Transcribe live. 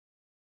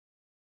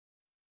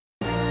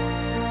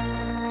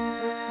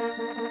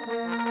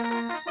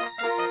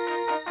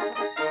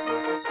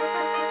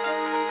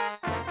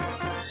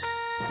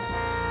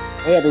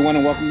Hey everyone,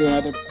 and welcome to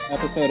another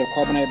episode of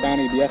Carbonite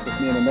Bounty BS with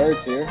me and the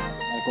nerds here.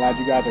 Glad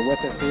you guys are with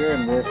us here,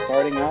 and we're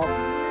starting out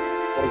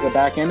towards the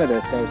back end of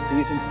this, so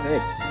season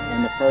 6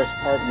 and the first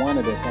part 1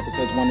 of this,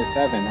 episodes 1 to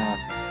 7.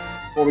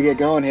 Before we get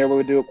going here,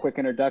 we'll do a quick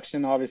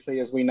introduction. Obviously,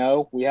 as we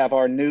know, we have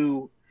our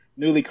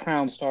newly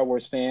crowned Star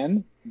Wars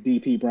fan,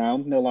 DP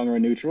Brown, no longer a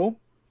neutral.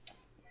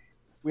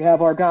 We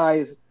have our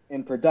guys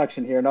in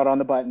production here, not on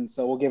the button,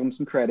 so we'll give him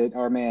some credit.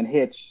 Our man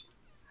Hitch,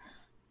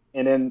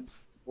 and then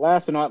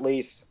last but not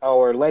least,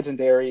 our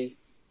legendary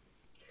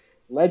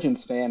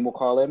Legends fan, we'll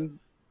call him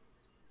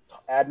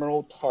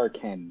Admiral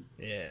TAR-KEN.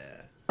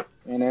 Yeah.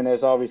 And then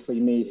there's obviously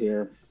me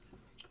here,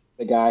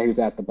 the guy who's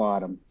at the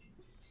bottom.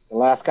 The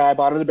last guy,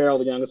 bottom of the barrel,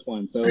 the youngest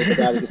one. So the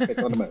guy that gets picked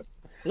on the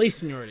most. Least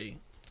seniority.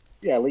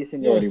 Yeah, least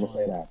seniority, we'll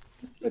say that.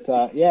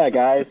 But yeah,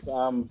 guys,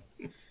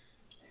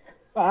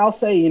 I'll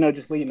say,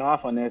 just leading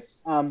off on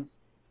this,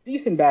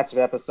 decent batch of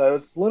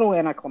episodes, a little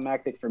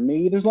anticlimactic for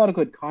me. There's a lot of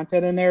good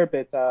content in there,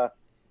 but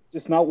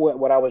just not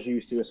what I was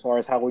used to as far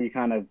as how we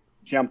kind of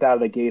jumped out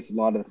of the gates a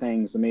lot of the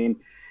things. I mean,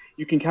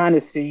 you can kind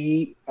of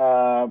see,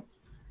 where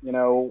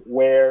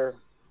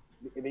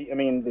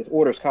the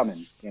order's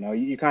coming.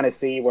 You kind of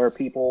see where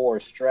people are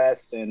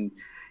stressed and,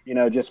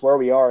 just where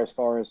we are as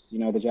far as, the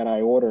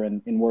Jedi Order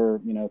and where,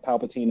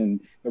 Palpatine and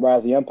the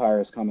Rise of the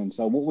Empire is coming.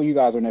 So what were you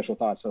guys' initial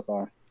thoughts so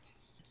far?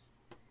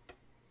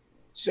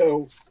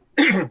 So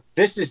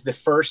this is the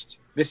first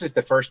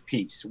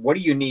piece. What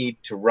do you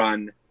need to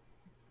run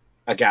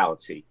a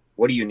galaxy?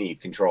 What do you need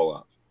control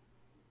of?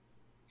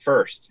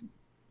 First,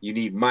 you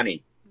need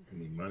money. You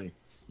need money.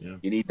 Yeah.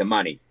 You need the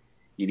money.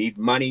 You need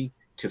money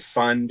to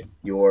fund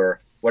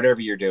your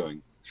whatever you're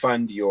doing.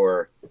 Fund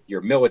your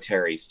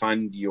military,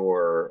 fund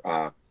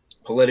your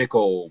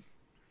political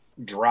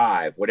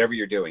drive, whatever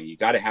you're doing. You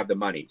got to have the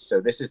money.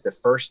 So this is the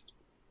first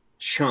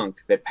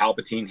chunk that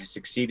Palpatine has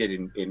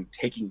succeeded in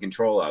taking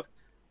control of.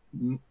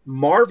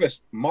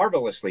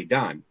 Marvelously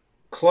done.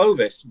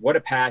 Clovis, what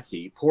a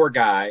patsy. Poor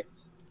guy.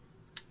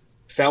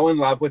 Fell in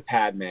love with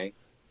Padme.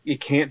 You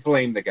can't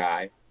blame the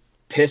guy.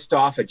 Pissed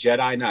off a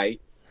Jedi Knight.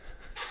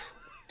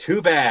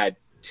 Too bad,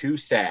 too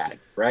sad,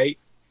 right?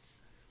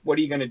 What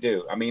are you going to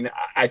do? I mean,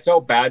 I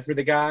felt bad for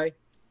the guy,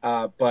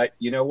 but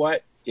you know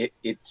what?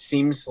 It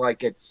seems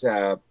like it's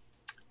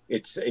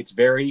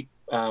very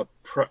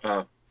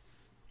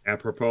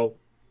apropos.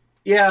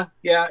 Yeah.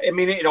 I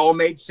mean, it all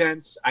made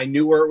sense. I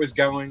knew where it was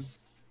going.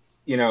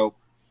 Girl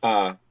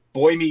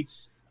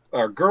meets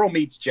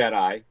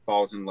Jedi,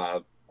 falls in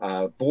love.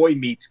 Boy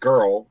meets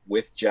girl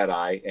with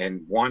Jedi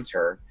and wants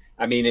her.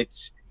 I mean,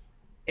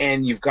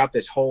 and you've got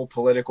this whole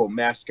political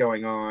mess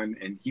going on,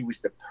 and he was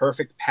the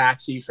perfect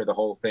patsy for the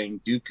whole thing.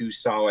 Dooku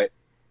saw it.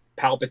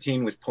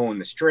 Palpatine was pulling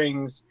the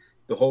strings.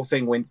 The whole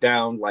thing went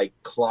down like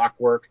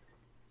clockwork.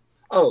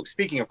 Oh,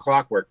 speaking of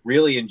clockwork,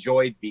 really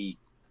enjoyed the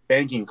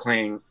banking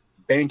clan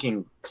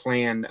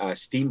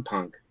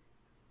steampunk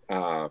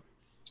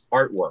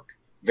artwork.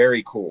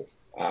 Very cool.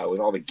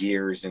 With all the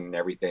gears and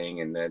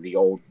everything, and the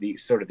old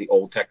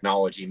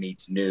technology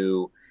meets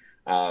new.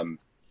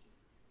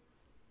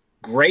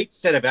 Great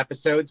set of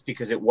episodes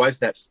because it was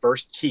that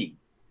first key,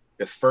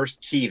 the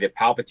first key that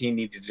Palpatine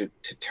needed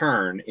to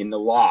turn in the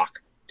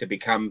lock to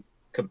become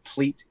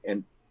complete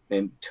and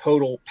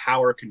total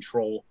power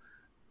control,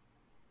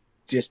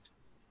 just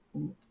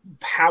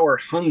power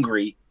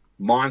hungry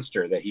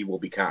monster that he will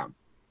become.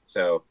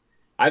 So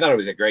I thought it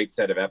was a great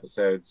set of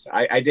episodes.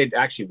 I did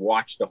actually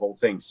watch the whole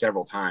thing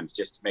several times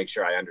just to make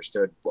sure I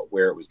understood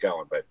where it was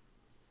going. But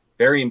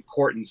very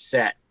important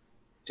set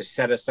to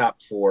set us up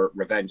for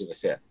Revenge of the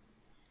Sith.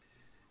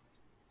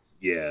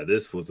 Yeah,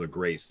 this was a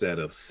great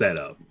setup.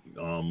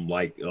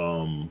 Like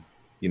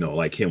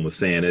Kim was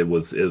saying, it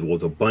was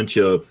a bunch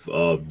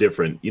of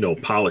different,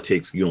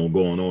 politics,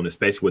 going on,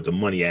 especially with the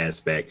money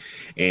aspect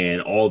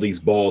and all these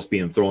balls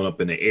being thrown up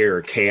in the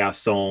air,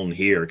 chaos zone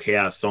here,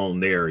 chaos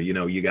zone there.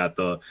 You got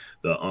the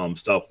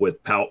stuff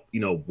with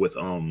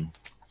Anakin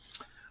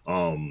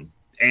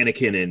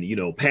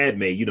and,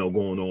 Padme,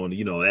 going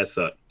on, that's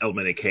a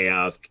element of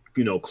chaos,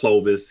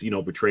 Clovis,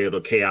 betrayal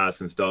of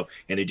chaos and stuff.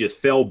 And it just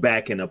fell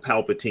back into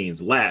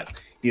Palpatine's lap.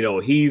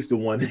 He's the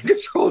one that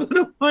controls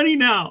the money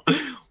now.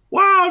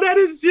 Wow,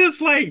 that's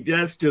just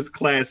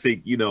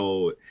classic,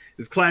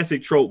 it's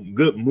classic trope,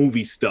 good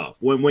movie stuff.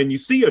 When you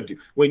see a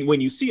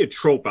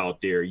trope out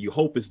there, you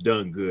hope it's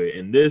done good.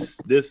 And this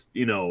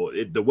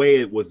the way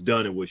it was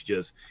done, it was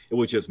just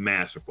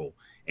masterful.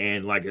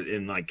 And like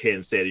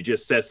Ken said, it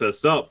just sets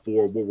us up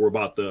for what we're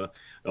about when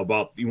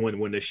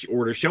the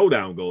Order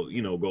Showdown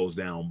goes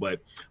down.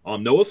 But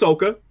no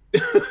Ahsoka.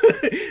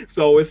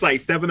 So it's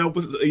like seven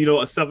episodes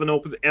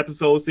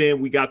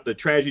in. We got the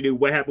tragedy of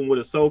what happened with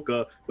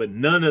Ahsoka, but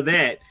none of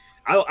that.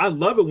 I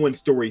love it when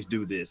stories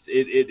do this.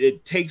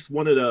 It takes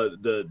one of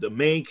the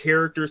main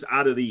characters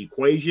out of the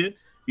equation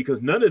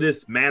because none of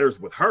this matters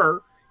with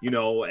her.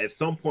 At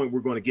some point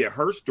we're going to get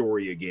her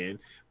story again,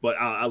 but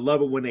I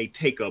love it when they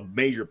take a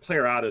major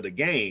player out of the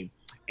game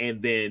and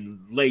then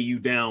lay you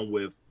down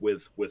with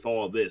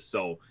all this.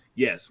 So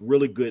yes,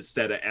 really good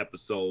set of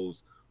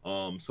episodes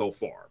so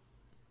far.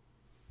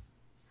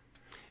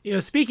 You know,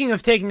 speaking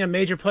of taking a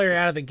major player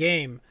out of the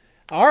game,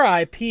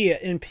 R.I.P.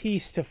 in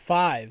peace to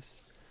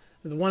Fives,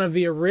 one of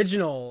the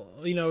original,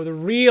 you know, the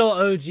real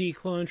OG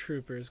clone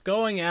troopers,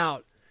 going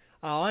out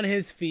on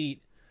his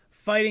feet,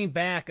 fighting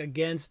back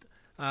against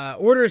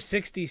Order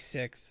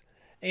 66.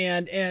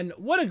 And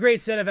what a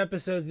great set of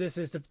episodes this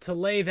is to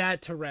lay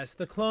that to rest.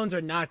 The clones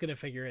are not going to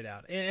figure it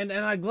out. And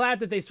I'm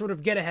glad that they sort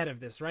of get ahead of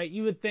this, right?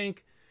 You would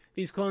think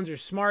these clones are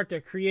smart, they're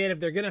creative,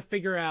 they're going to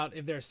figure out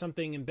if there's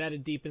something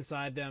embedded deep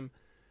inside them,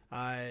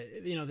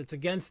 you know, that's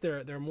against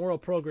their moral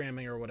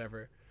programming or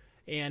whatever.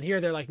 And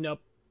here they're like,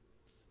 nope,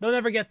 they'll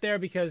never get there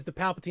because the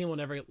Palpatine will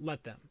never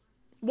let them.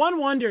 One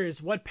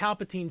wonders what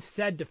Palpatine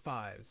said to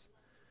Fives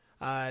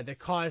that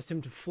caused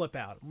him to flip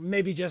out.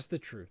 Maybe just the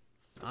truth.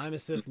 I'm a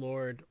Sith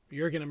Lord.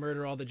 You're going to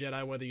murder all the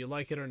Jedi whether you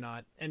like it or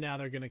not, and now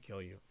they're going to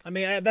kill you. I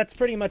mean, that's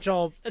pretty much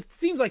all. It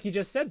seems like he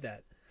just said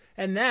that.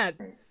 And that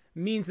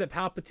means that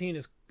Palpatine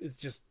is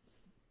just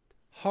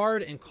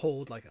hard and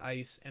cold like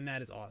ice, and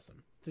that is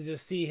awesome. To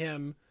just see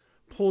him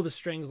pull the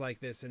strings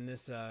like this in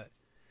this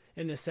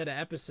set of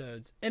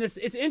episodes. And it's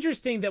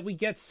interesting that we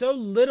get so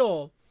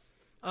little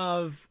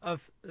of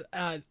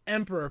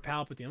Emperor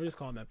Palpatine. I'll just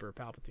call him Emperor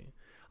Palpatine.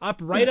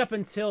 Up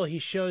until he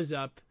shows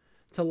up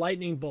to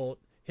lightning bolt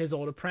his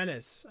old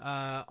apprentice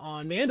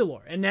on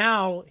Mandalore, and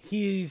now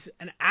he's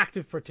an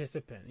active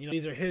participant. You know,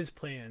 these are his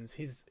plans.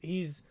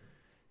 He's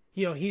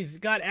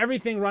got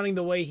everything running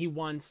the way he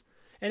wants.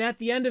 And at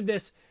the end of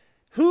this,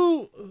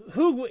 who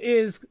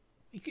is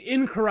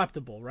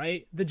incorruptible,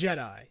 right? The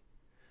Jedi.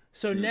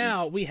 So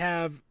now we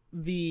have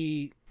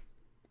the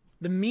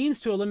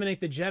means to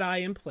eliminate the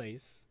Jedi in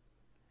place,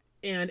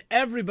 and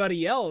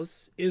everybody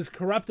else is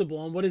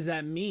corruptible. And what does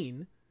that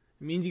mean?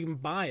 It means you can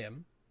buy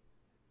him.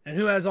 And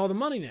who has all the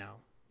money now?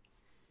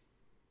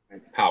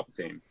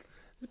 Palpatine.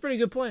 It's a pretty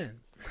good plan.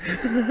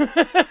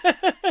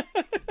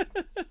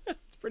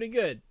 It's pretty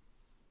good.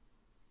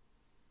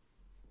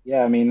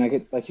 Yeah, I mean,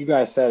 like you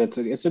guys said,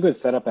 it's a good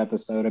setup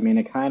episode. I mean,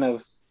 it kind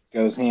of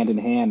goes hand in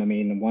hand. I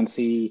mean, once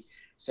he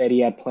said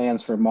he had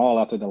plans for Maul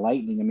after the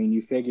lightning, I mean,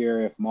 you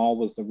figure if Maul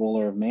was the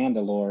ruler of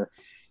Mandalore,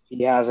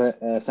 he has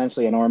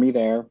essentially an army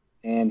there,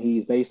 and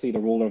he's basically the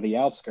ruler of the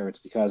outskirts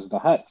because the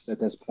Hutts at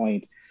this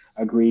point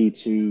agreed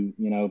to,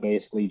 you know,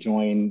 basically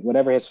join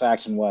whatever his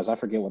faction was. I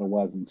forget what it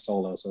was in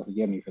Solo, so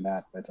forgive me for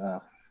that. But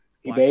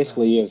he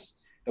basically is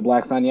the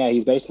Black Sun. Yeah,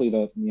 he's basically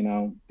the, you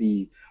know,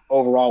 the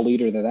overall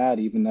leader of that,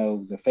 even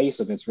though the face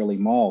of it's really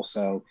Maul.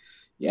 So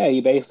yeah, he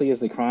basically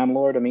is the crime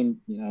lord. I mean,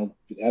 you know,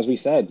 as we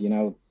said, you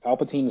know,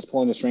 Palpatine is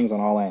pulling the strings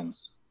on all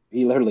ends.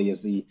 He literally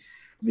is the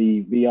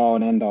be all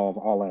and end all of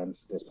all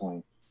ends at this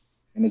point.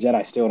 And the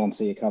Jedi still don't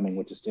see it coming,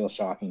 which is still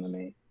shocking to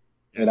me.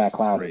 They're that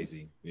clouded.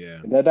 Crazy.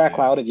 Yeah. They're that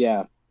clouded,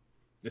 yeah.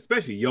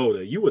 Especially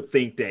Yoda, you would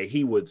think that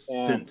he would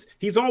sense.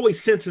 He's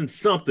always sensing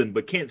something,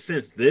 but can't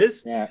sense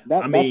this. Yeah,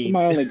 that's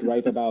my only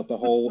gripe about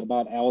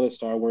about all this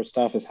Star Wars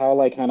stuff is how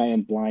like kind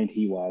of blind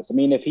he was. I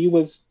mean, if he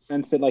was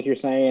sensed it like you're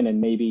saying,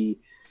 and maybe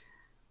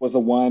was the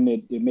one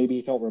that maybe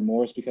he felt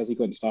remorse because he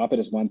couldn't stop it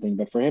is one thing.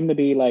 But for him to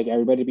be like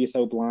everybody to be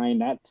so blind,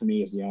 that to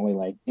me is the only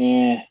like,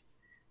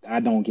 I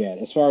don't get.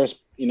 As far as,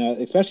 you know,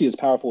 especially as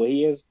powerful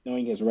he is,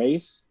 knowing his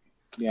race.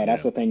 Yeah,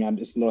 that's the thing.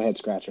 It's a little head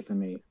scratcher for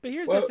me. But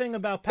here's the thing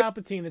about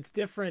Palpatine that's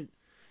different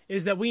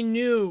is that we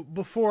knew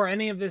before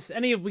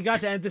we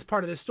got to this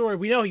part of the story,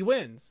 we know he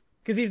wins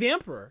because he's the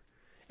Emperor.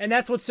 And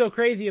that's what's so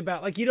crazy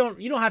about, like, you don't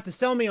have to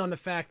sell me on the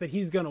fact that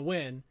he's going to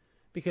win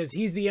because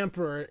he's the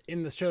Emperor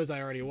in the shows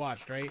I already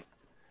watched, right?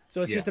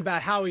 So it's just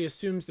about how he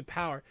assumes the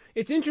power.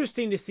 It's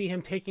interesting to see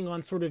him taking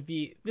on sort of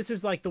this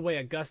is like the way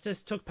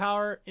Augustus took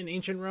power in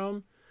ancient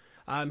Rome.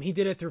 He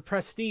did it through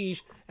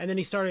prestige, and then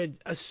he started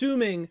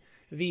assuming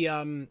the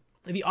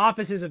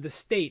offices of the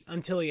state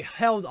until he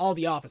held all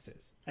the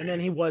offices, and then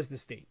he was the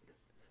state.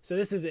 So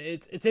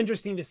it's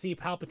interesting to see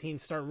Palpatine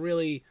start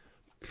really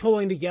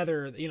pulling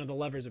together, you know, the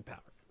levers of power.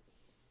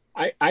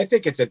 I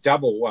think it's a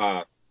double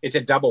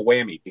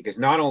whammy because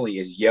not only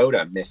is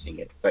Yoda missing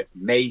it, but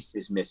Mace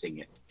is missing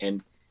it.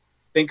 And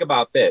think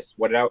about this.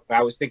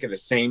 I was thinking the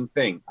same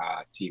thing,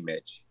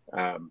 Tmitch.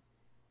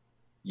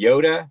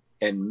 Yoda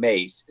and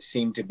Mace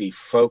seem to be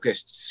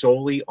focused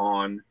solely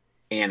on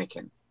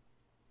Anakin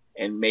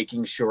and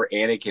making sure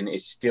Anakin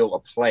is still a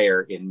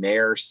player in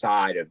their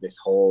side of this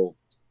whole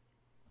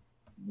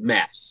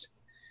mess.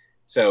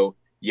 So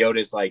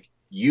Yoda's like,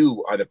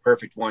 you are the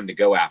perfect one to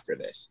go after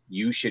this.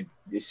 You should.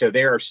 So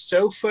they are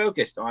so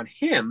focused on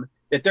him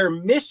that they're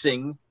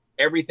missing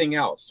everything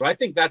else. So I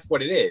think that's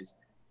what it is.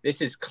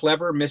 This is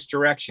clever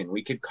misdirection.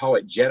 We could call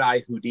it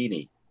Jedi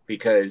Houdini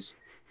because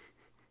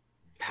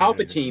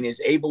Palpatine is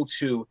able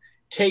to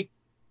take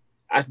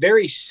a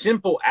very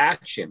simple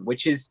action,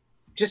 which is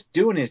just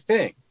doing his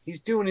thing. He's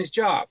doing his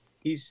job.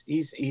 He's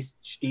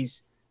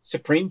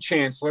Supreme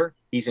Chancellor.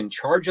 He's in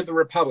charge of the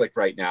Republic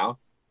right now.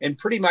 And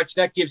pretty much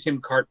that gives him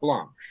carte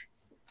blanche.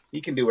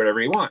 He can do whatever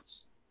he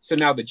wants. So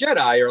now the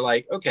Jedi are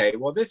like, okay,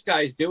 well, this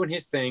guy's doing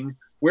his thing.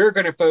 We're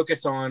going to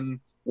focus on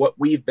what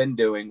we've been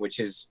doing, which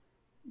is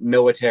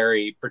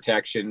military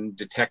protection,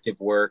 detective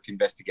work,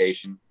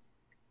 investigation.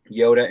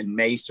 Yoda and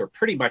Mace are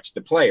pretty much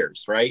the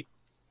players, right?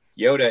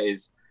 Yoda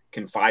is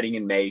confiding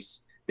in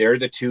Mace. They're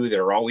the two that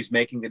are always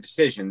making the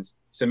decisions.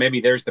 So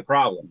maybe there's the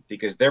problem,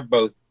 because they're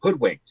both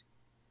hoodwinked.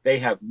 They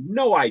have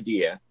no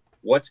idea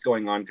what's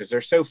going on because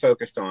they're so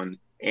focused on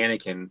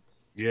Anakin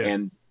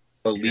and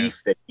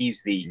belief that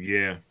he's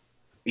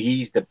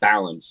the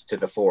balance to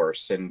the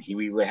Force, and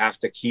we would have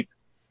to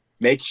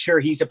make sure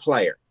he's a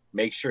player,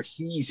 make sure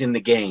he's in the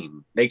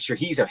game, make sure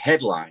he's a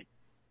headline,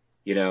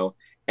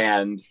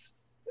 and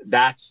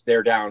that's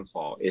their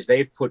downfall, is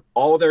they've put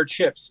all their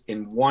chips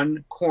in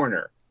one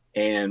corner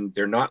and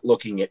they're not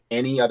looking at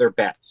any other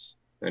bets.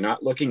 They're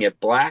not looking at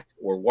black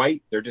or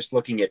white. They're just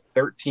looking at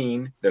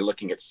 13. They're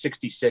looking at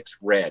 66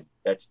 red.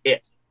 That's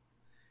it.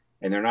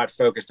 And they're not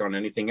focused on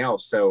anything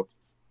else. So,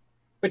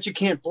 but you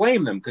can't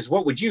blame them, because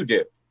what would you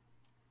do?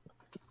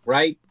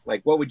 Right?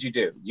 Like, what would you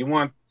do?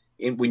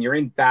 When you're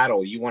in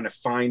battle, you want to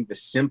find the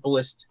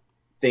simplest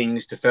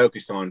things to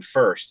focus on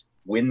first,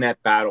 win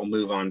that battle,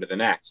 move on to the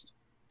next.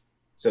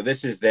 So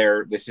this is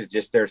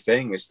just their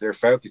thing. It's their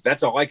focus.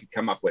 That's all I could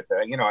come up with.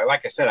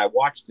 Like I said, I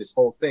watched this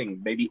whole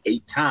thing maybe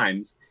 8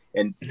 times,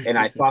 and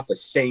I thought the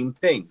same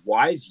thing.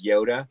 Why is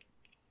Yoda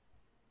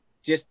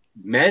just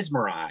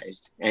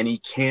mesmerized and he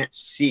can't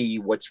see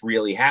what's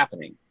really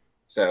happening?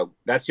 So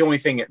that's the only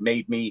thing that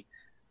made me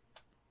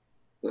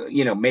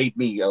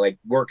like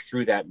work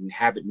through that and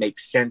have it make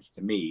sense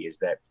to me, is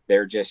that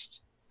they're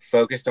just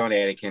focused on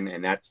Anakin,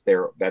 and that's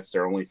their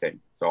only thing.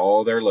 It's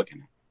all they're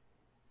looking at.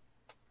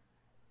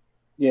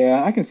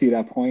 Yeah, I can see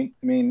that point.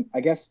 I mean,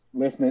 I guess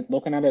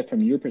looking at it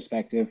from your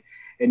perspective,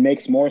 it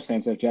makes more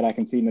sense if Jedi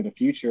can see into the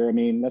future. I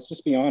mean, let's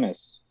just be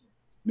honest.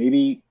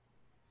 Maybe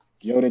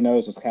Yoda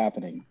knows what's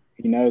happening.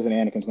 He knows that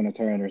Anakin's going to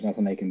turn. There's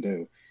nothing they can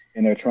do.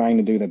 And they're trying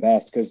to do the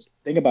best. Because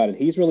think about it.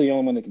 He's really the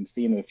only one that can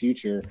see into the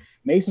future.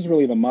 Mace is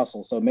really the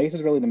muscle. So Mace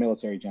is really the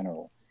military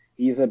general.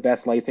 He's the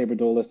best lightsaber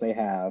duelist they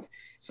have.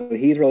 So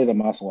he's really the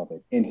muscle of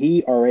it. And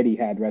he already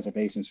had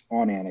reservations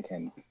on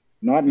Anakin,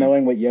 not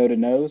knowing what Yoda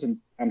knows. And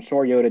I'm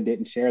sure Yoda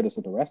didn't share this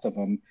with the rest of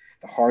them.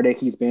 The heartache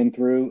he's been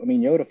through. I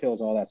mean, Yoda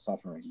feels all that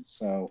suffering.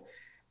 So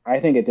I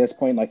think at this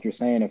point, like you're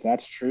saying, if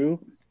that's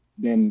true,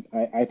 then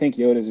I think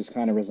Yoda's just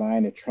kind of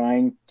resigned to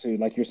trying to,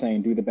 like you're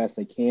saying, do the best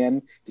they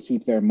can to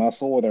keep their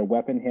muscle or their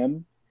weapon,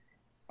 him,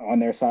 on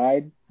their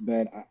side.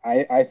 But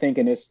I think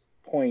in this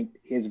point,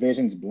 his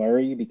vision's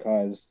blurry,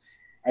 because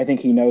I think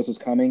he knows what's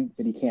coming,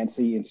 but he can't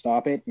see and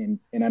stop it and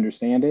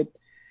understand it.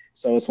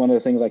 So it's one of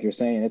those things, like you're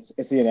saying,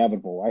 it's the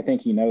inevitable. I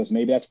think he knows.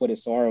 Maybe that's what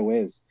his sorrow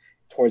is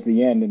towards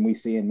the end, and we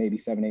see in maybe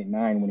 7, 8,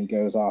 9 when he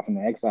goes off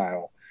into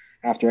exile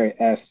after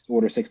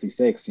Order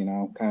 66,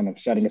 kind of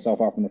shutting himself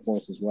off from the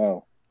Force as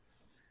well.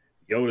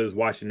 Yoda's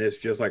watching this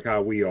just like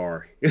how we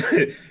are,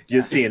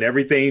 just seeing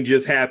everything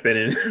just happen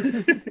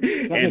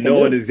and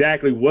knowing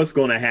exactly what's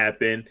going to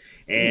happen.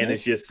 And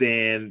it's just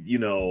saying,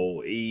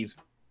 he's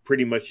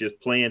pretty much just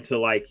playing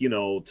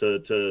to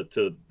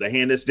to the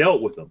hand that's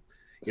dealt with him.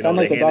 It's kind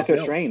of like the Doctor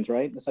Strange,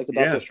 right? It's like the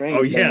Doctor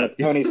Strange thing with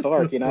Tony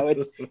Stark.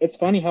 It's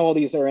funny how all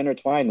these are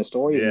intertwined, the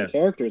stories and the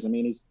characters. I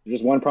mean,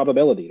 there's one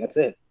probability. That's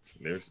it.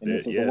 This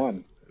is the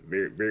one.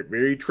 Very, very,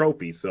 very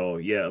tropey. So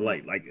yeah,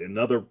 like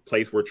another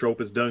place where trope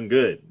is done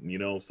good.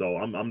 So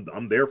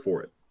I'm there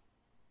for it.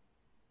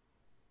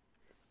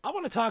 I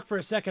want to talk for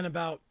a second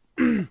about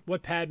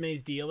what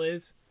Padme's deal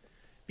is,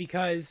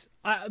 because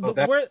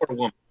where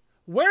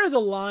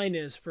the line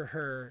is for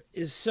her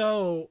is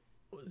so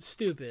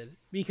stupid,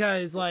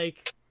 because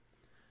like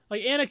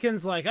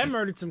Anakin's like, I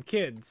murdered some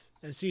kids,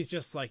 and she's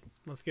just like,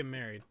 let's get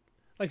married.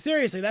 Like,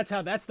 seriously,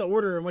 that's the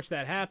order in which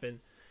that happened.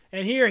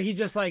 And here he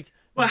just like,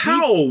 well,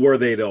 how old were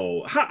they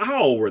though?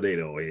 How old were they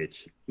though,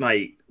 Hitch?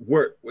 Like,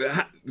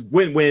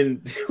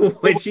 when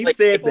she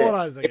said that? Hold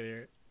on a second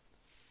here.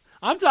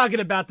 I'm talking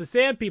about the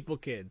Sand People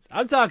kids.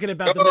 I'm talking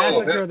about the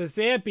massacre of the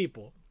Sand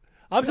People.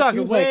 I'm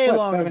talking way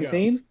long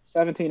 17? ago.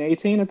 17,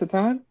 18 at the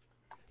time?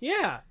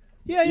 Yeah.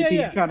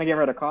 Trying to give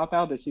her the cop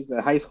out that she's a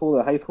high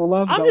school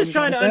love? I'm just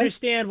trying to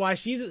understand why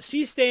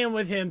she's staying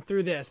with him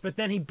through this, but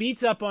then he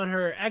beats up on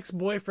her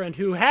ex-boyfriend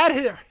who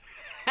had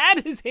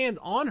his hands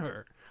on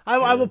her.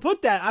 I will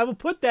put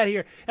that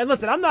here. And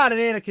listen, I'm not an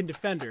Anakin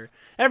defender.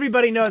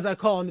 Everybody knows I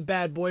call him the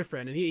bad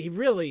boyfriend, and he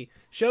really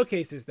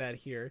showcases that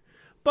here.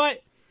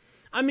 But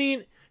I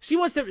mean, she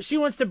wants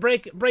to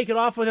break it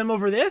off with him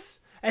over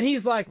this, and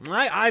he's like,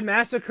 I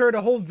massacred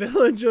a whole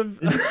village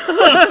of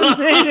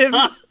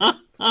natives.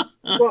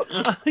 Well,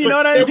 you know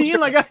what I mean?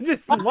 Like, I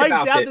just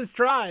wiped out this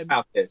tribe.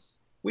 About this,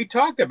 we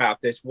talked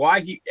about this.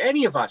 Why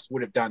any of us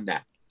would have done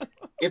that?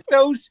 If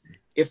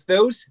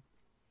those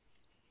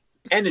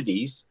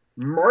entities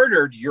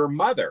murdered your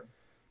mother,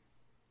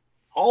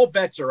 all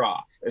bets are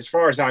off, as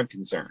far as I'm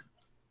concerned.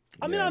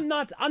 I mean, I'm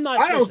not. I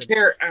don't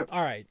care.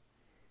 All right,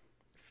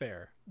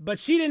 fair. But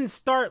she didn't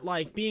start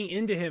like being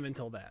into him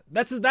until that.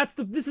 This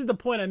is the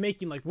point I'm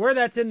making. Like, where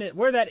that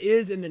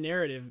is in the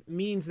narrative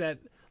means that,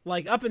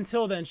 like, up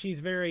until then she's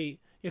very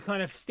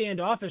kind of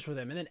standoffish with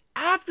him, and then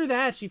after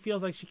that she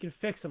feels like she can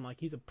fix him, like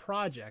he's a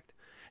project.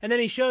 And then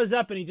he shows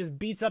up and he just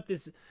beats up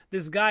this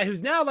guy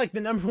who's now like the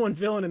 #1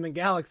 villain in the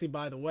galaxy,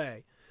 by the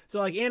way. So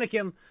like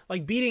Anakin,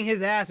 like beating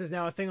his ass is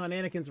now a thing on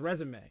Anakin's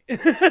resume,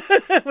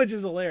 which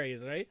is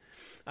hilarious, right?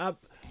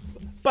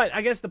 But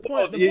I guess the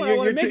point I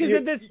want to make is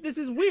that this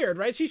is weird,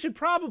 right? She should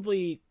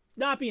probably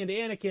not be into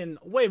Anakin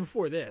way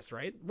before this,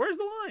 right? Where's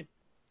the line?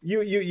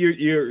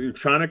 You're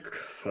trying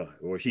to,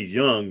 well, she's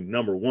young,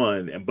 number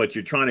one, but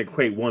you're trying to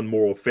equate one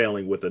moral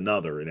failing with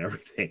another and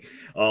everything,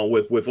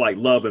 with like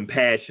love and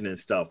passion and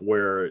stuff.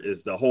 Where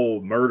is the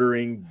whole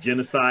murdering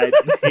genocide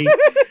thing?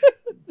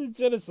 The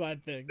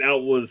genocide thing.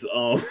 That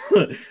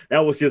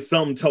was just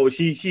something told.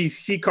 She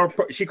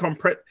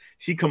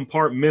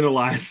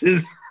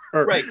compartmentalizes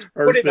her. Right.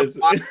 Her He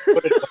doesn't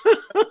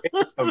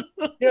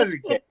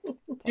care.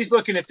 She's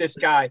looking at this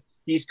guy.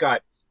 He's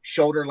got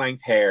shoulder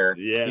length hair.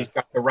 Yeah. He's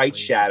got the right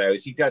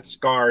shadows. He's got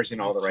scars in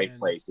all the right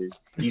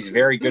places. He's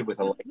very good with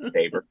a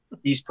lightsaber.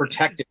 He's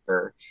protected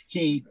her.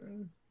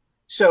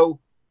 So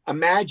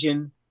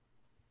imagine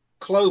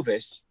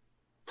Clovis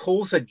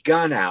pulls a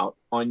gun out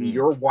on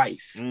your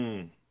wife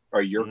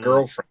or your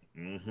girlfriend.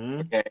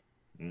 Okay.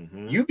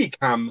 You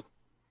become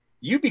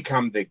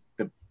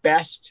the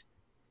best,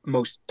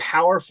 most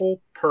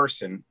powerful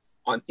person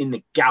in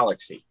the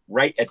galaxy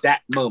right at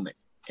that moment.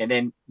 And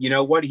then you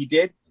know what he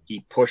did?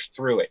 He pushed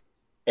through it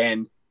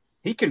and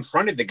he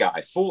confronted the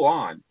guy full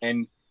on.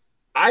 And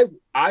I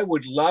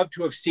would love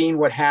to have seen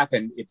what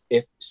happened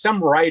if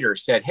some writer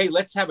said, hey,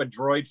 let's have a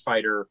droid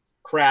fighter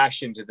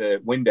crash into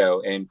the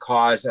window and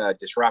cause a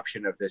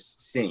disruption of this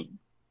scene.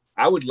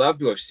 I would love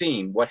to have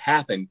seen what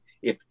happened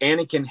if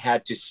Anakin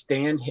had to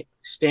stand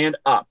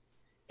up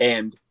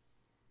and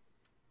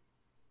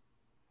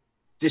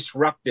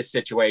disrupt this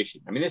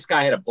situation. I mean, this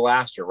guy had a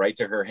blaster right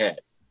to her head.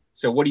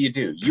 So what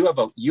do? You have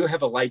a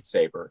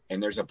lightsaber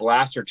and there's a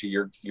blaster to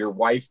your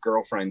wife,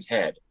 girlfriend's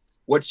head.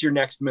 What's your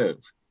next move?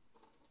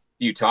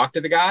 Do you talk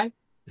to the guy?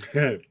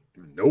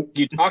 Nope.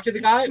 Do you talk to the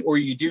guy or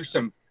you do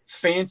some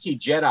fancy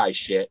Jedi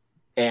shit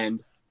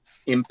and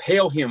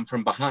impale him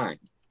from behind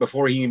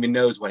before he even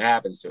knows what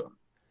happens to him?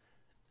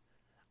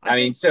 I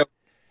mean, so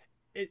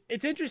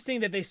it's interesting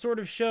that they sort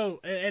of show,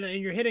 and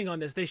you're hitting on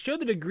this, they show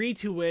the degree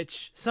to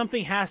which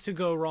something has to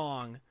go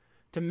wrong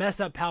to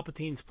mess up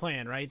Palpatine's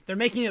plan, right? They're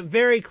making it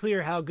very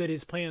clear how good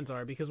his plans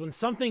are, because when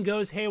something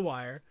goes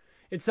haywire,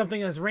 it's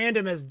something as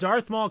random as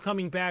Darth Maul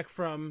coming back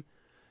from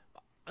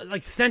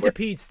like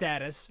centipede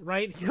status,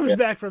 right? He comes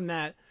back from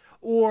that,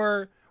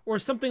 or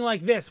something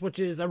like this, which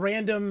is a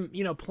random,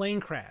 plane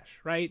crash,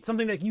 right?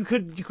 Something that you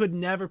could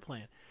never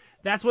plan.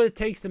 That's what it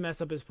takes to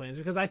mess up his plans,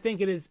 because I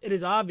think it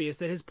is obvious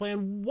that his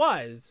plan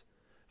was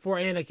for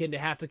Anakin to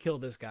have to kill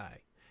this guy,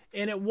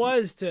 and it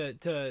was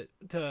to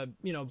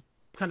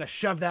kind of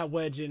shove that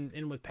wedge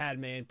in with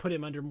Padme and put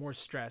him under more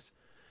stress,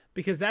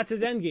 because that's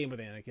his end game with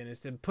Anakin,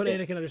 is to put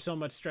Anakin under so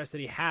much stress that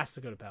he has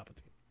to go to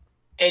Palpatine.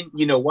 And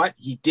you know what?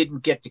 He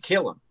didn't get to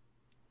kill him.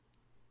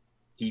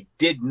 He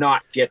did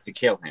not get to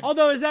kill him.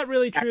 Although, is that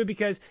really true?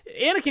 Because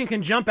Anakin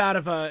can jump out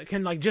of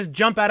just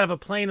jump out of a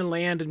plane and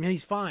land, and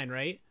he's fine,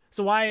 right?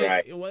 So why?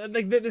 Right.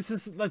 Like this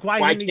is like why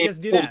can't didn't he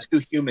just do pull that?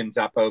 Two humans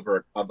up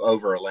over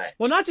a ledge.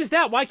 Well, not just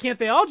that. Why can't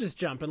they all just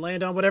jump and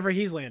land on whatever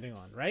he's landing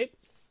on, right?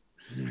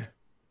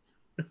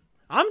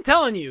 I'm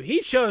telling you, he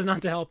chose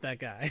not to help that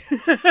guy.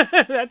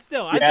 That's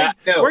still, I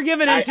think we're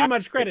giving him too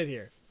much credit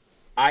here.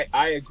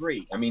 I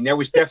agree. I mean, there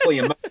was definitely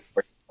a moment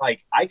where,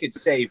 like, I could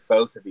save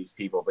both of these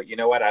people, but you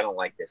know what? I don't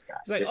like this guy.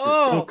 Like,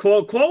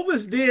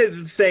 Clovis did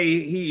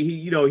say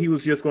he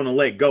was just going to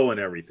let go and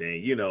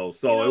everything,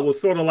 so it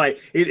was sort of like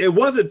it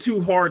wasn't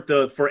too hard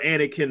for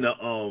Anakin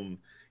to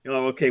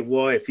okay,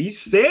 well, if he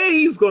said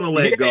he's going to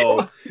let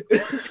go,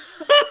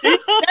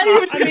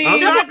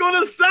 I'm not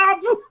going to stop.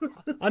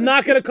 I'm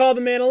not going to call the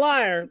man a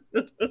liar,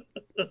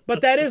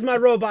 but that is my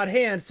robot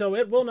hand, so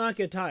it will not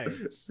get tired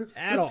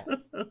at all.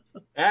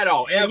 At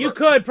all. And you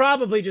could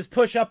probably just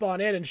push up on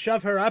it and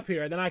shove her up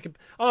here, and then I could.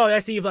 Oh, I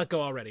see you've let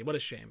go already. What a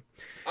shame.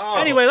 Oh,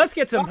 anyway, let's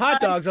get some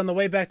hot dogs on the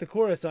way back to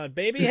Coruscant,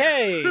 baby.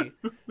 Hey,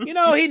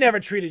 he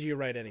never treated you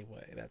right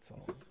anyway. That's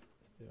all. Let's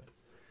do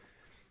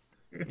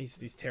it.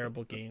 These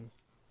terrible games.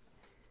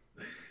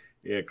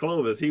 Yeah,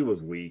 Clovis, he was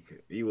weak.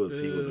 He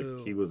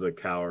was a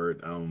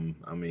coward. I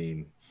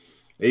mean,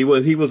 he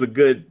was a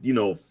good,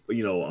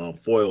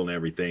 foil and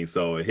everything.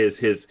 So his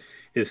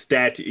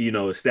stature,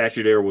 his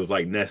stature there was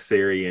like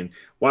necessary. And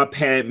while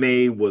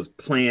Padme was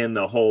playing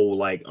the whole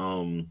like,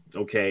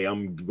 okay,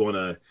 I'm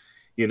gonna,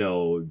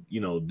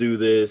 do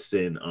this,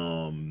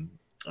 and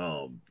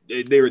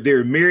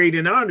they're married,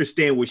 and I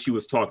understand what she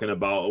was talking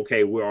about.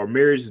 Okay, well, our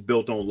marriage is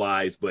built on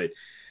lies, but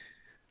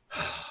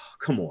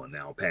come on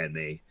now,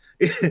 Padme.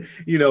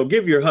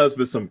 Give your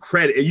husband some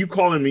credit. Are you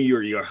calling me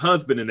your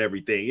husband and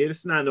everything?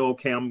 It's not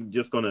okay. I'm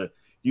just gonna,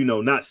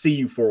 not see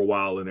you for a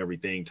while and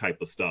everything type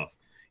of stuff.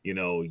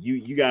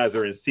 You guys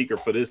are in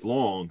secret for this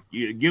long.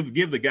 You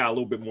give the guy a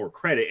little bit more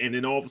credit, and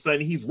then all of a sudden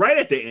he's right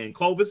at the end.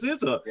 Clovis is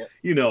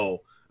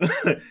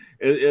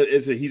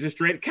he's a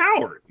straight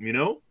coward.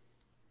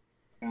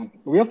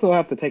 We also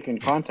have to take in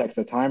context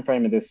the time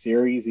frame of this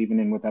series,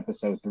 even with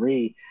episode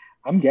 3.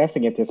 I'm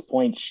guessing at this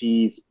point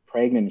she's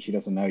pregnant and she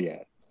doesn't know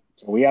yet.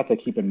 So we have to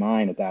keep in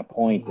mind at that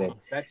point that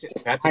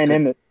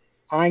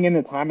tying in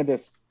the time of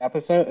this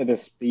episode,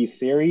 of these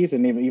series,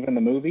 and even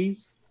the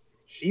movies,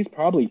 she's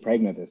probably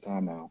pregnant this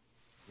time now.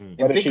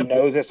 Whether she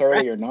knows this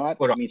early or not,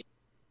 I mean, she's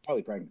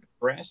probably pregnant.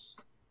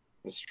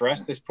 The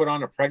stress this put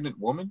on a pregnant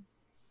woman.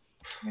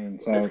 I mean,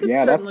 so, this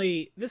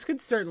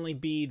could certainly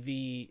be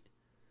the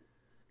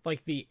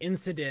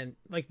incident,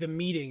 like the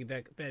meeting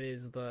that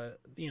is the,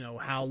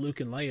 how Luke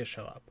and Leia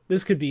show up.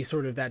 This could be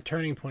sort of that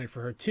turning point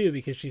for her too,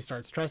 because she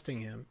starts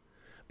trusting him.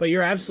 But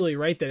you're absolutely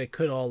right that it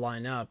could all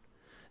line up.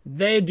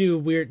 They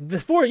do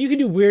you can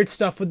do weird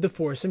stuff with the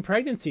Force and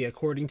pregnancy,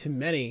 according to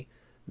many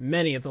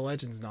of the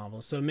Legends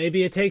novels. So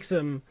maybe it takes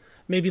them.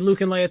 Maybe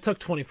Luke and Leia took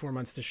 24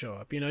 months to show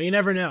up. You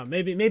never know.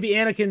 Maybe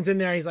Anakin's in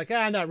there. He's like,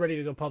 I'm not ready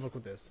to go public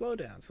with this. Slow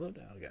down,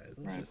 guys.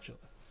 Let's just chill.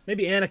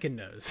 Maybe Anakin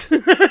knows,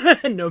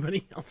 and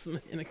nobody else in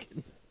Anakin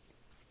knows.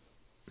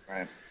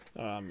 Right.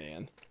 Oh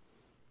man.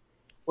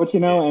 Which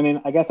I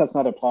mean, I guess that's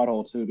another plot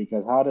hole too,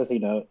 because how does he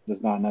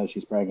does not know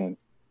she's pregnant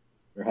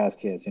or has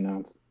kids?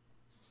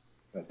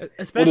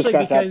 Especially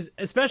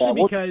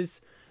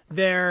because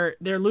they're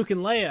Luke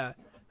and Leia,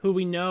 who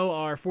we know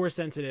are Force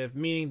sensitive,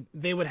 meaning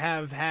they would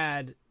have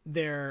had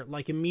their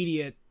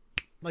immediate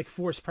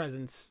Force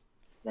presence,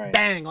 right.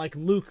 Bang, like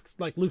Luke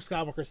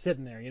Skywalker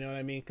sitting there. You know what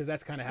I mean? Because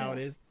that's kind of how it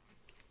is.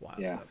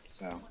 Wild stuff.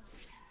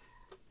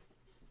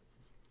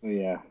 So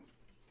yeah,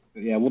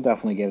 we'll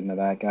definitely get into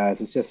that, guys.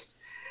 It's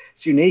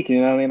unique,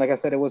 I mean, like I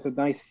said, it was a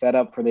nice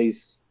setup for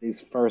these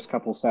first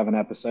couple 7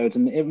 episodes,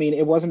 and I mean,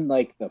 it wasn't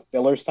like the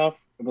filler stuff.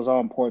 It was all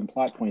important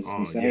plot points to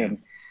be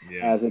saying,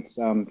 as it's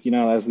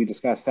as we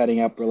discussed, setting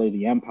up really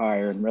the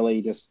Empire and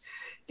really just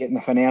getting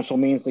the financial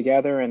means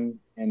together, and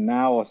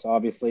now it's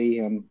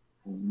obviously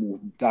we'll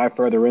dive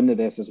further into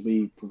this as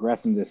we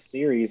progress in this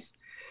series.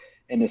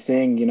 And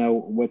seeing,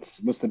 what's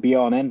the be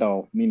all and end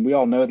all. I mean, we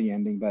all know the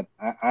ending, but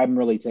I'm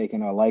really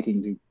taking a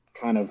liking to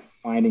kind of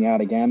finding out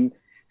again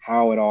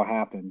how it all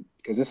happened,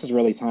 because this is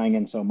really tying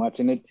in so much.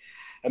 And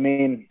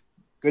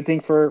good thing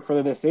for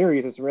this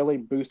series, it's really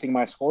boosting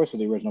my scores for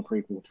the original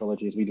prequel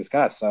trilogy, as we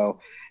discussed. So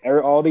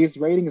all these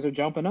ratings are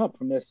jumping up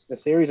from this. The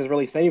series is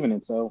really saving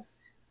it. So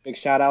big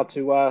shout out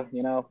to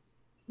Mr.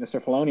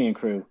 Filoni and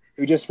crew,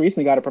 who just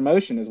recently got a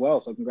promotion as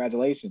well. So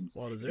congratulations.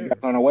 Well deserved. You guys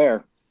aren't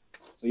aware.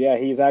 So yeah,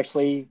 he's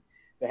actually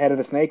the head of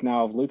the snake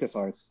now of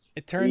LucasArts.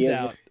 It turns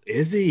out.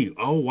 Is he?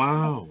 Oh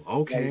wow.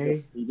 Okay.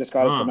 Yeah, he just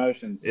got his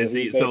promotion. So is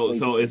he?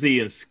 So is he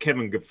in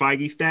Kevin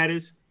Feige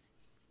status?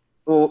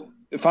 Well,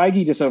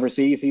 Feige just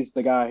oversees. He's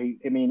the guy.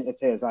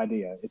 It's his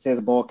idea. It's his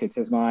book. It's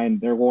his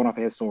mind. They're going off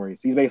of his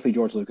stories. He's basically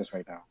George Lucas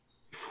right now.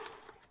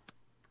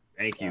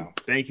 Thank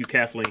you,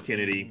 Kathleen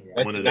Kennedy.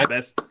 One of the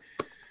best.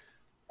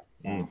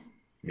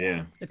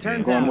 Yeah. It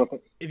turns out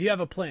if you have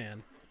a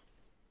plan.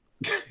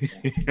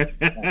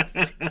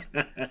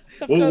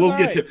 we'll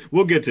get to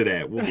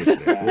that.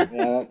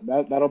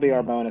 That'll be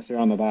our bonus here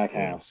on the back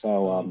half.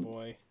 So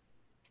boy.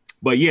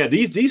 But yeah,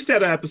 these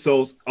set of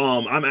episodes,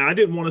 I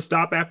didn't want to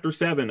stop after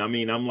 7. I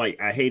mean,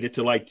 I hated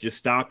to just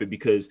stop it,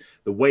 because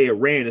the way it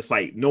ran, it's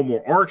like no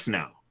more arcs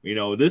now.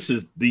 This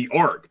is the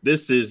arc.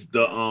 This is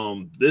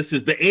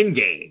the end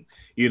game.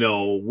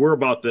 We're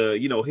about to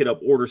hit up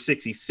Order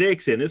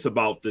 66, and it's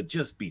about to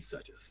just be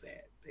such a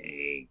sad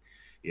thing.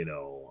 I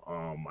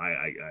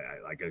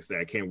like I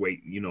said, I can't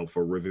wait,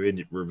 for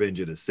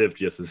Revenge of the Sith,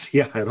 just to see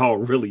how it all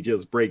really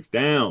just breaks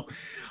down.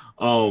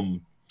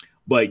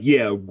 But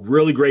yeah,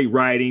 really great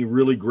writing,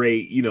 really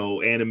great,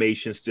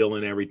 animation still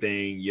and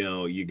everything.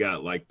 You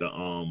got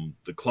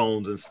the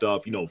clones and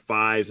stuff,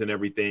 fives and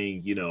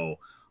everything,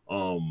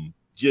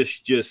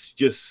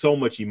 just so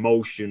much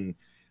emotion,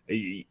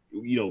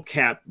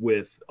 capped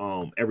with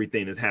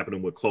everything that's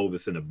happening with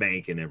Clovis in the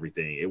bank and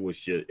everything. It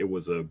was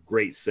a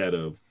great set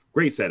of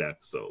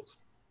episodes.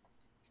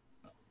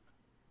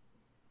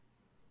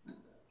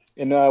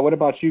 And what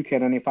about you,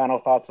 Ken? Any final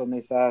thoughts on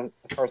these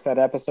first set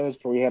of episodes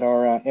before we hit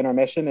our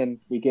intermission and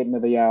we get into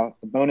the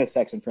bonus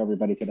section for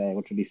everybody today,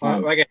 which would be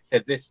fun? Like I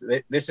said,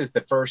 this is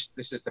the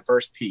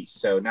first piece.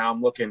 So now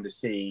I'm looking to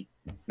see.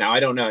 Now I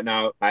don't know.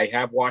 Now I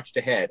have watched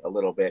ahead a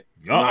little bit.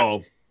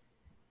 Not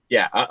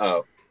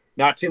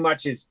too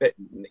much that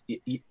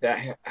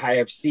I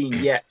have seen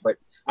yet, but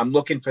I'm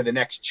looking for the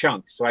next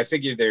chunk. So I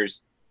figure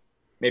there's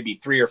maybe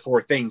 3 or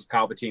 4 things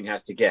Palpatine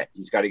has to get.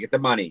 He's got to get the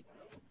money.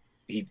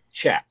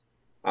 Check.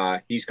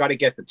 He's got to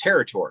get the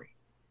territory.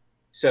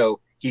 So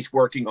he's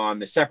working on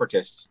the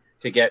Separatists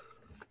to get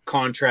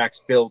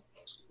contracts built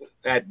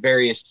at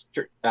various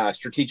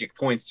strategic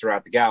points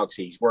throughout the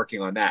galaxy. He's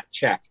working on that.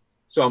 Check.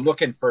 So I'm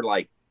looking for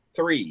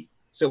 3.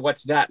 So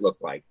what's that look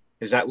like?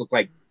 Does that look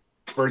like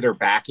further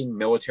backing,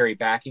 military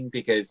backing?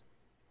 Because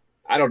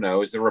I don't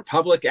know. Is the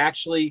Republic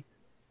actually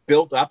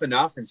built up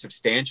enough and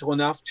substantial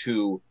enough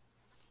to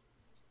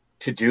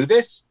do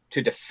this,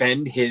 to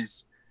defend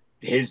his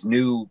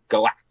new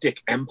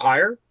galactic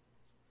empire?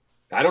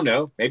 I don't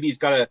know. Maybe he's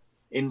got to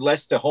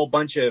enlist a whole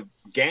bunch of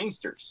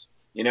gangsters.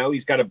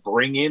 He's got to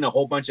bring in a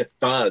whole bunch of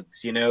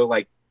thugs.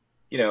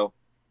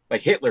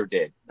 like Hitler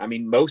did. I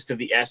mean, most of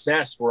the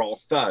SS were all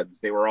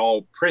thugs. They were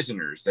all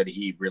prisoners that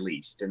he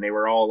released, and they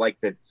were all like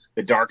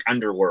the dark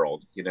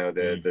underworld, you know,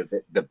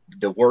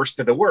 the worst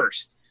of the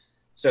worst.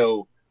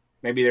 So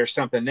maybe there's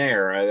something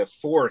there. The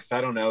fourth,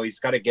 I don't know. He's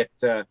got to get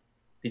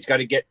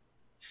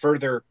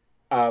further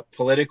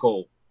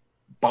political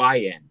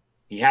buy-in.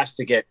 He has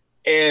to get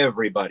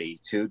everybody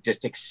to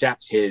just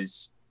accept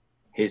his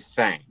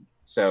thing.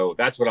 So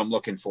that's what I'm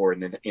looking for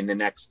in the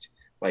next,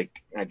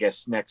 like, I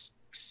guess next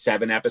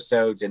 7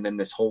 episodes, and then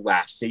this whole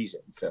last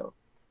season. So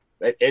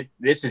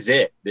this is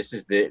it. This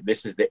is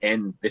the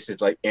end. This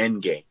is like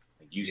end game.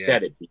 You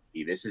said it,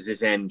 BT. This is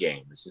his end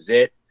game. This is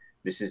it.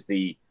 This is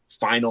the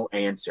final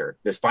answer,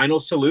 this final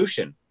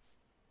solution.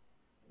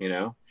 You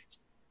know,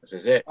 this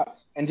is it.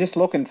 And just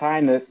looking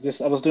time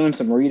I was doing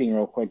some reading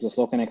real quick, just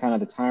looking at kind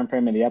of the time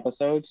frame of the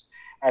episodes.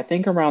 I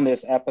think around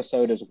this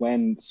episode is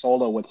when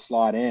Solo would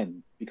slot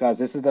in, because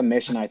this is the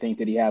mission I think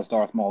that he has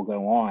Darth Maul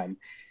go on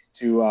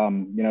to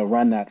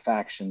run that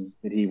faction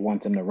that he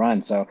wants him to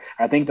run. So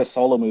I think the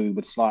Solo movie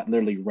would slot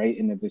literally right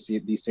into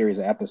these series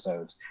of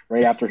episodes,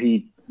 right after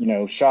he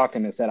shocked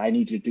him and said, "I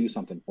need you to do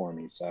something for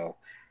me." So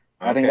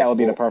I think that would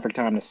be the perfect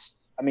time to.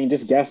 I mean,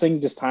 just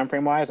guessing, just time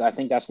frame wise, I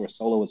think that's where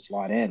Solo would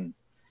slot in.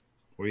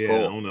 Well,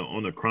 yeah,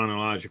 on the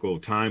chronological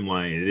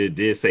timeline, it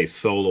did say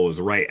Solo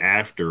is right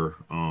after,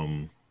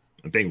 I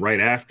think right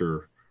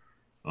after,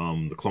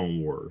 the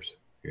Clone Wars.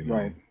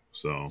 Right.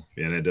 So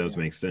yeah, that does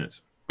make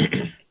sense.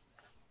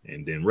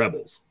 And then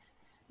Rebels.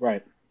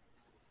 Right.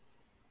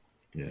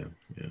 Yeah.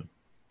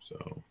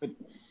 So.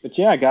 But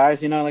yeah,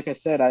 guys, like I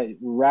said,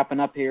 we're wrapping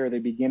up here at the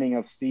beginning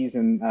of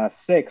season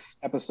 6,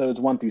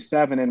 episodes 1 through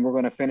 7, and we're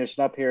going to finish it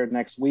up here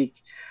next week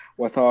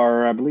with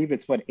our, I believe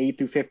it's 8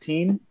 through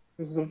 15.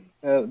 This is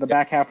the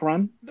back half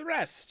run. The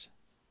rest.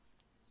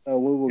 So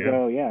we will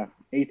go,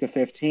 8 to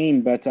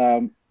 15. But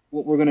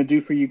what we're going to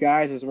do for you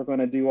guys is we're going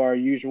to do our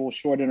usual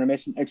short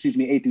intermission.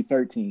 8 through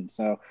 13.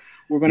 So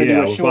we're going to do a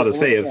short. I was about to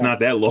say it's not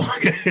that long.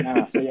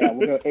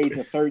 We'll go 8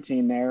 to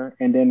 13 there,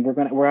 and then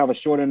we'll have a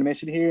short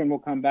intermission here, and we'll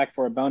come back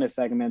for a bonus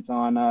segment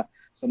on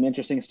some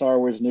interesting Star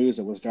Wars news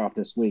that was dropped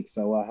this week.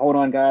 So hold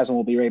on, guys, and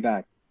we'll be right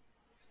back.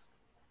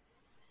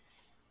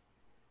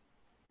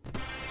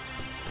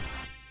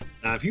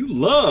 Now, if you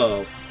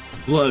love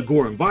blood,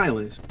 gore, and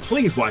violence,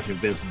 please watch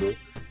Invincible.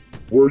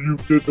 Were you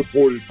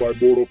disappointed by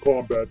Mortal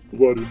Kombat's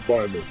blood and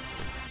violence?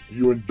 Do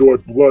you enjoy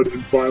blood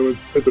and violence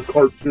as a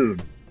cartoon?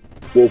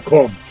 Well,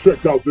 come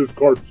check out this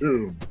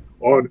cartoon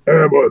on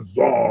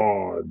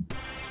Amazon.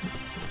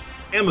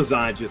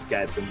 Amazon just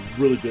got some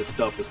really good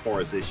stuff as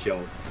far as this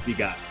show. You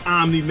got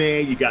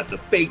Omni-Man, you got the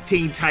fake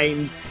Teen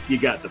Titans, you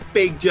got the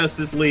fake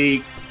Justice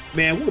League.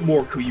 Man, what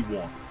more could you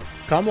want?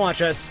 Come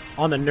watch us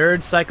on the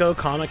Nerd Psycho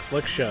Comic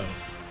Flick Show.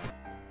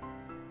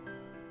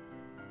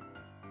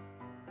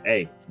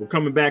 Hey, we're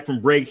coming back from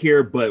break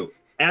here, but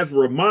as a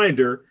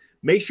reminder,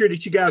 make sure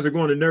that you guys are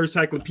going to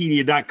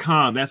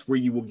nerdcyclopedia.com. That's where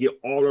you will get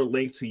all the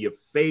links to your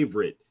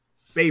favorite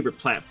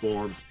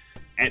platforms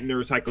at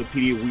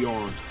Nerdcyclopedia. We are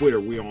on Twitter.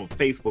 We are on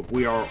Facebook.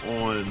 We are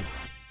on,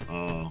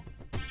 are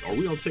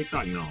we on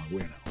TikTok? No, we're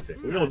not on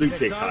TikTok. We don't do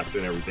TikToks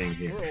and everything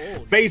here.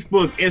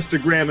 Facebook,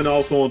 Instagram, and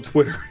also on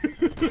Twitter.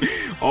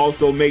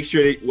 Also, make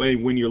sure that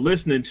when you're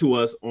listening to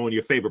us on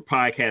your favorite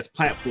podcast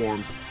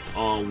platforms,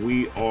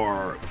 we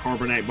are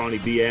Carbonite Bounty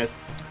BS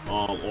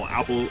on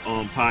Apple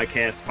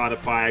Podcasts,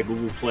 Spotify,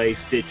 Google Play,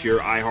 Stitcher,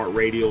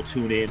 iHeartRadio,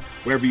 TuneIn,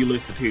 wherever you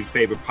listen to your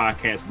favorite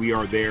podcast, we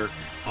are there.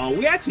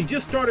 We actually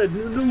just started a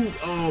new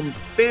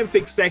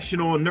fanfic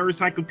section on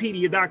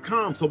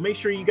nerdcyclopedia.com, so make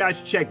sure you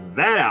guys check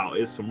that out.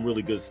 It's some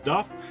really good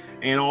stuff.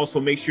 And also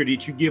make sure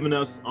that you're giving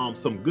us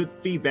some good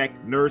feedback,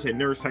 nerds at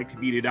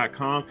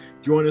nerdcyclopedia.com.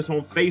 Join us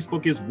on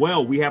Facebook as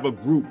well. We have a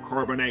group,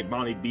 Carbonite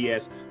Bounty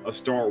BS, a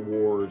Star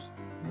Wars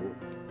group.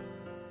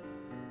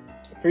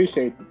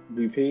 Appreciate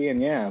VP,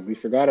 and yeah, we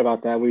forgot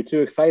about that. We're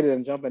too excited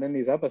and jumping in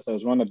these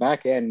episodes. We're on the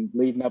back end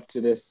leading up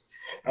to this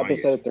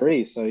episode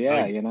 3. So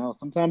yeah,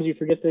 sometimes you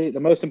forget the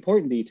most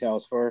important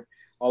details for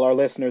all our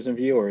listeners and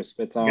viewers.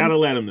 But gotta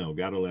let them know.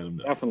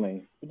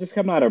 Definitely. We're just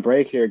coming out of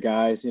break here,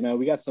 guys.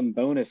 We got some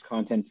bonus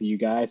content for you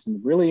guys,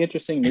 and really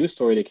interesting news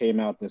story that came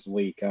out this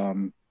week.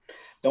 Don't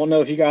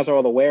know if you guys are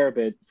all aware,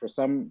 but for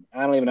some,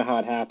 I don't even know how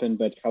it happened,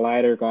 but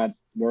Collider got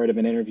word of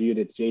an interview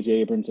that J.J.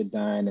 Abrams had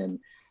done, and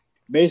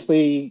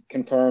basically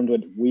confirmed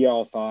what we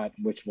all thought,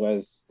 which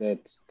was that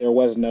there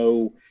was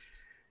no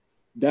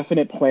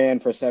definite plan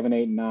for 7,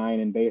 8, and 9.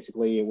 And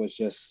basically it was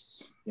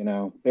just,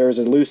 there was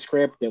a loose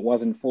script that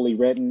wasn't fully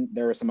written.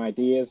 There were some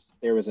ideas.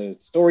 There was a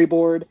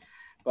storyboard,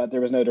 but there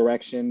was no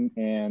direction.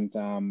 And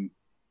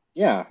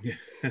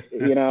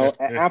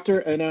after,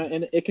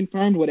 and it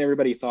confirmed what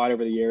everybody thought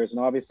over the years.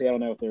 And obviously I don't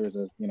know if there was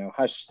a,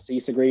 hush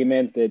cease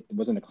agreement that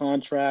wasn't a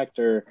contract,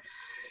 or,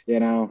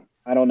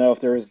 I don't know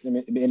if there was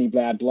any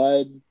bad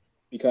blood,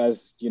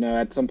 because,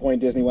 at some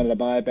point Disney wanted to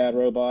buy Bad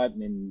Robot,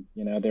 and,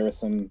 there was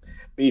some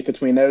beef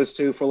between those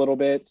two for a little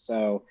bit.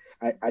 So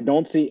I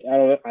don't see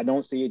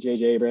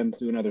J.J. Abrams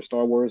do another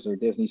Star Wars or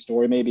Disney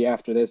story maybe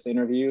after this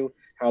interview,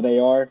 how they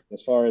are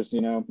as far as,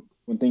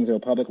 when things go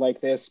public like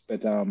this.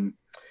 But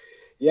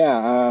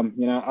Yeah,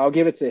 I'll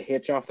give it to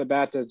Hitch off the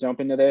bat to jump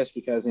into this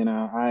because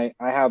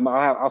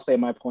I'll say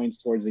my points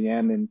towards the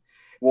end, and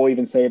we'll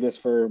even save this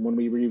for when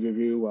we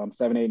review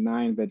 7, 8,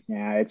 9. But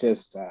yeah, it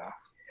just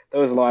there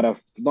was a lot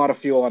of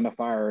fuel on the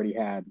fire already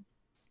had.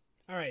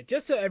 All right,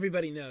 just so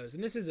everybody knows,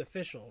 and this is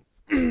official,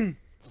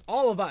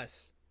 all of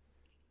us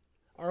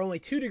are only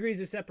 2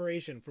 degrees of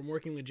separation from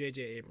working with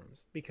J.J.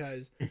 Abrams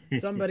because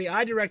somebody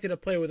I directed a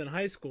play with in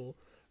high school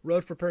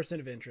wrote for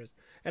Person of Interest,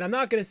 and I'm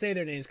not going to say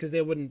their names because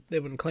they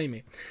wouldn't claim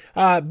me,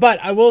 but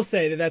I will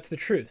say that that's the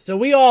truth. So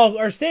we all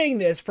are saying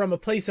this from a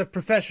place of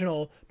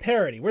professional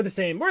parody. We're the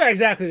same. We're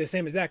exactly the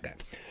same as that guy.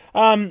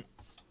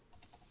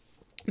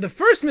 The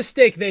first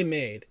mistake they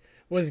made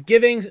was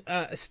giving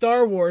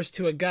Star Wars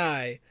to a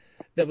guy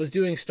that was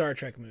doing Star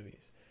Trek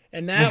movies,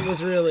 and that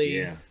was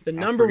really the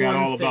number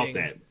one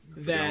thing.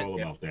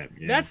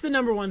 That's the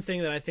number one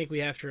thing that I think we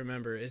have to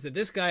remember is that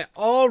this guy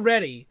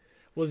already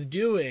was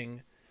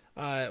doing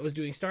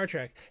Star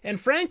Trek, and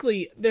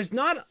frankly,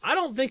 I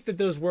don't think that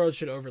those worlds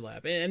should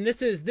overlap. And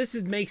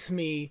this makes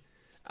me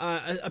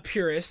a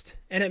purist,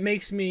 and it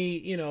makes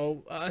me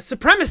a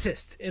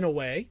supremacist in a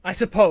way, I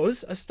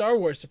suppose, a Star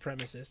Wars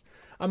supremacist.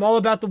 I'm all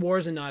about the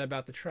wars and not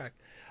about the Trek.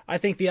 I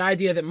think the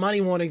idea that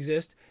money won't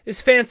exist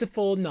is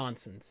fanciful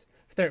nonsense,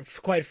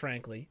 quite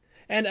frankly.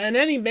 And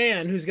any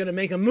man who's going to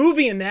make a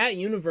movie in that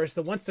universe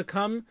that wants to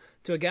come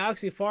to a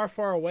galaxy far,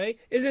 far away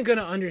isn't going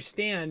to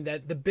understand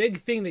that the big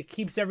thing that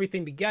keeps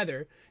everything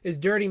together is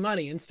dirty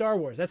money in Star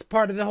Wars. That's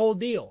part of the whole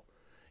deal.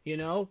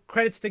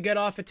 Credits to get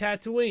off a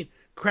Tatooine,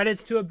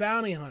 credits to a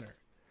bounty hunter,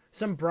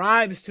 some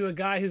bribes to a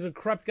guy who's a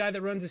corrupt guy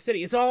that runs a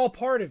city. It's all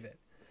part of it.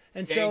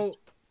 And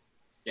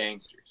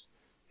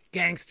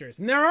Gangsters.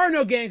 And there are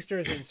no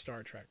gangsters in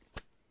Star Trek.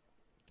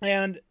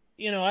 And,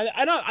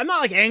 I'm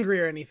not like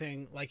angry or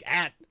anything like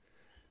at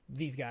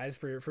these guys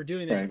for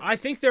doing this. Right. I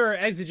think there are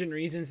exigent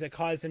reasons that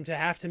cause them to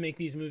have to make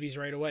these movies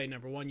right away.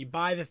 Number one, you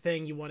buy the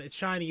thing, you want it, it's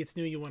shiny, it's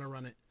new, you want to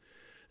run it.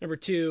 Number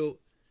two,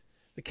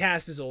 the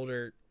cast is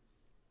older.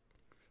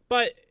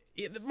 But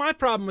my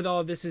problem with all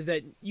of this is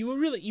that you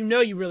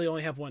really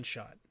only have one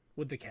shot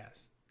with the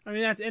cast. I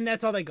mean,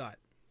 that's all they got.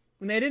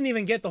 And they didn't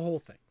even get the whole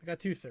thing. They got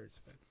 2/3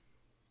 of it.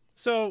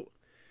 So,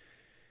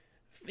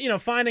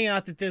 finding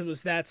out that this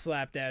was that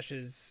slapdash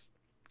it's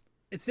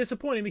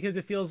disappointing because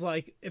it feels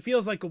like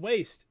a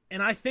waste.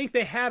 And I think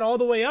they had all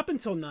the way up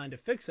until 9 to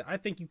fix it. I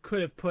think you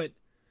could have put,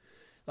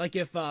 like,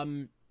 if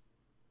 7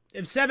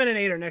 and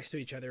 8 are next to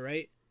each other,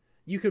 right?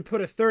 You could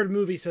put a third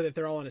movie so that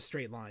they're all in a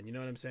straight line. You know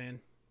what I'm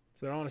saying?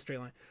 So they're all in a straight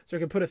line. So I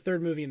could put a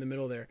third movie in the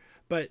middle there.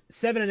 But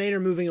 7 and 8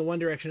 are moving in one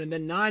direction, and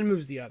then 9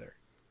 moves the other.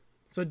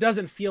 So it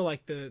doesn't feel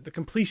like the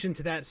completion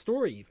to that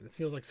story even. It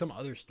feels like some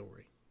other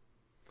story.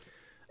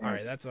 All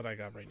right, that's what I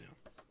got right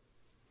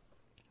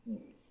now.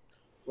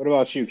 What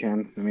about you,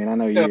 Ken? I mean, I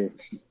know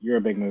you're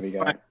a big movie guy.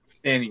 I'm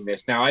understanding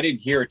this now. I didn't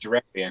hear it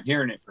directly. I'm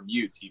hearing it from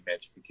you,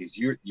 Tmitch, because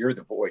you're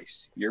the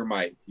voice. You're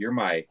my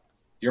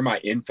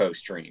info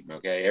stream.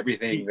 Okay,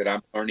 everything that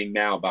I'm learning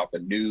now about the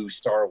new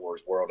Star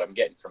Wars world, I'm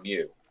getting from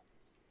you.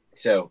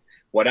 So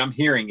what I'm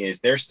hearing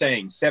is they're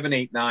saying 7,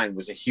 8, 9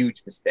 was a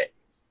huge mistake,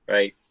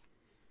 right?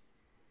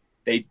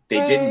 They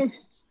didn't.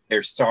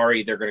 They're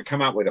sorry. They're going to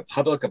come out with a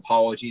public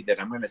apology that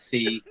I'm going to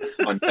see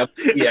on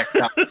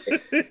WPXI.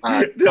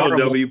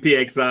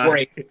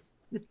 WPXI.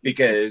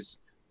 Because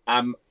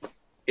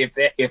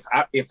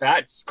if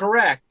that's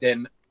correct,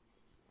 then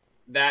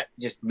that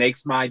just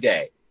makes my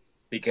day.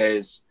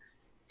 Because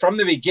from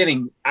the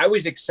beginning, I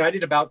was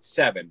excited about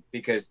 7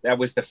 because that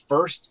was the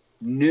first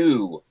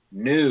new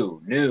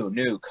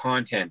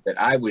content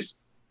that I was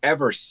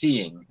ever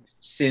seeing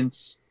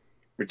since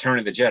Return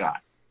of the Jedi.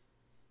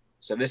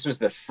 So this was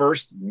the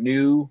first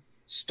new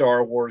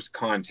Star Wars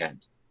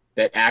content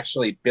that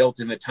actually built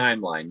in the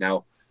timeline.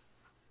 Now,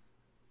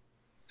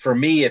 for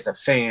me as a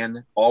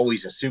fan,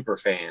 always a super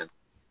fan,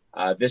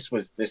 this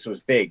was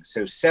big.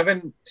 So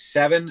 7,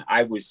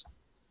 I was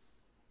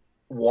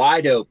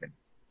wide open.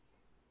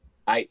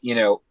 I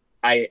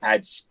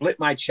had split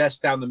my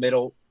chest down the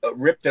middle,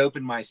 ripped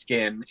open my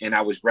skin, and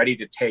I was ready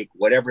to take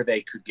whatever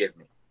they could give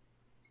me.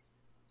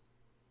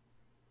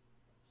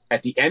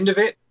 At the end of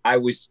it, I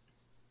was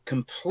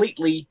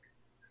completely,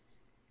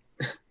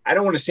 I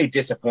don't want to say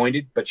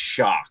disappointed, but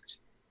shocked,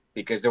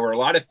 because there were a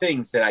lot of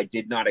things that I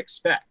did not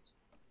expect.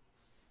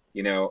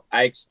 I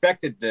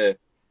expected the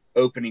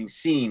opening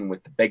scene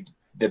with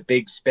the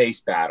big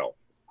space battle,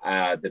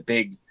 I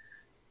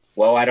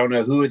don't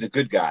know who are the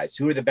good guys,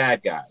 who are the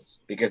bad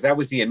guys, because that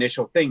was the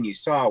initial thing you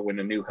saw when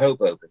A New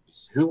Hope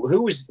opens.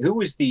 Who was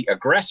the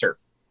aggressor?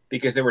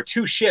 Because there were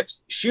 2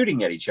 ships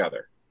shooting at each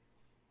other.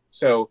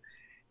 So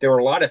there were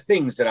a lot of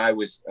things that I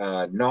was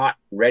not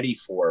ready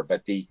for,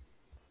 but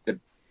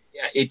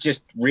it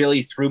just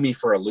really threw me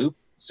for a loop.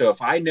 So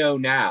if I know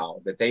now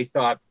that they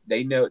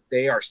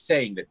are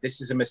saying that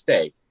this is a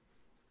mistake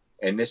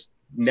and this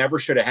never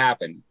should have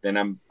happened, then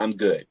I'm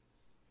good.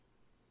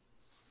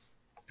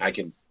 I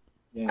can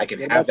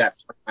have that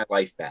part of my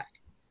life back.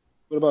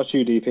 What about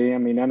you, DP? I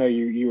mean, I know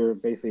you were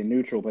basically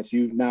neutral, but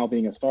you now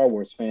being a Star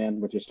Wars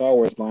fan with your Star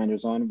Wars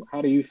blinders on,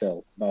 how do you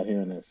feel about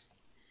hearing this?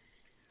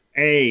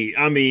 Hey,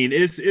 I mean,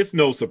 it's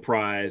no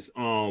surprise.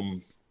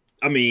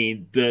 I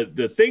mean,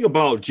 the thing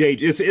about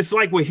JJ, it's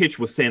like what Hitch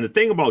was saying. The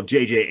thing about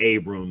JJ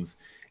Abrams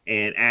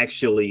and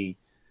actually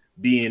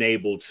being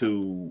able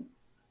to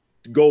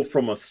go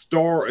from a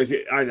star,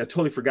 I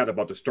totally forgot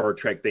about the Star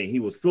Trek thing. He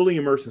was fully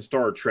immersed in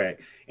Star Trek,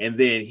 and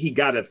then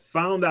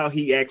found out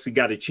he actually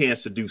got a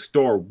chance to do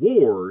Star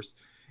Wars,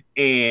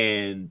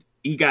 and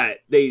he got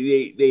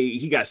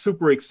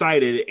super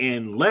excited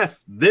and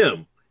left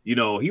them. You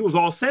know, he was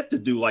all set to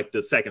do like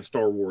the second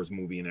Star Wars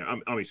movie in there.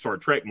 I mean Star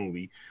Trek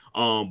movie.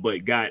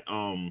 But got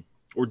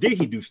or did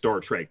he do Star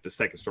Trek, the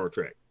second Star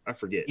Trek? I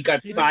forget. He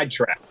got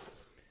sidetracked.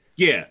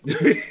 Yeah,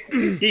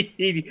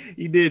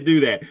 he did do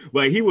that,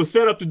 but he was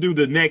set up to do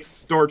the next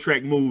Star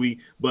Trek movie,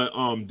 but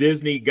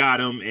Disney got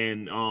him,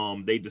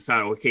 and they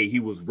decided, okay, he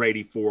was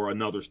ready for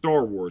another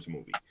Star Wars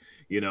movie,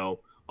 you know,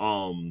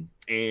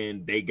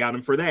 and they got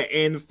him for that.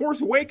 And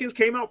Force Awakens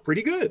came out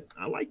pretty good.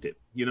 I liked it,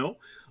 you know.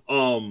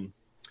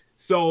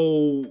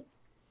 So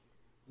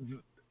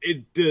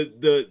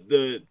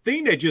the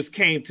thing that just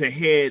came to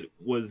head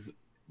was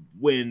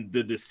when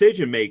the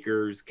decision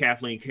makers,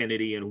 Kathleen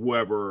Kennedy and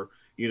whoever,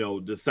 you know,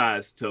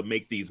 decides to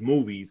make these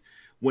movies,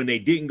 when they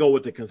didn't go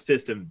with the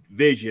consistent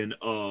vision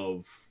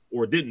of,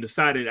 or didn't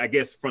decide it, I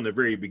guess, from the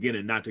very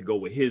beginning, not to go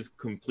with his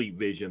complete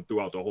vision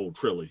throughout the whole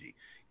trilogy.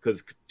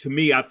 Because to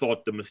me, I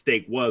thought the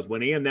mistake was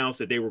when they announced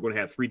that they were going to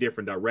have 3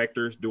 different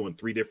directors doing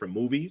 3 different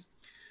movies.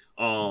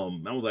 I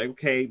was like,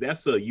 okay,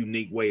 that's a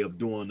unique way of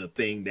doing a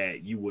thing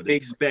that you would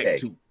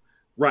expect to.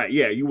 Right.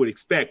 Yeah. You would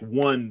expect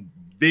one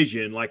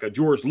vision, like a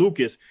George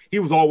Lucas. He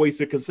was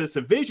always a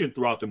consistent vision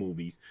throughout the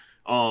movies.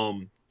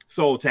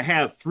 So to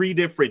have 3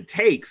 different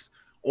takes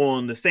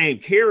on the same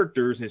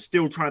characters and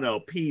still trying to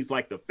appease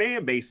like the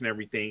fan base and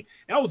everything,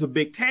 that was a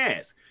big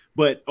task.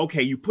 But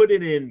okay, you put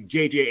it in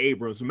JJ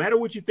Abrams, no matter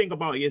what you think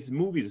about his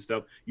movies and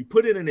stuff, you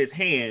put it in his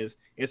hands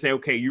and say,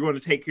 okay, you're going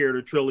to take care of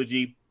the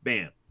trilogy.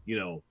 Bam, you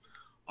know.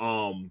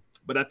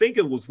 But I think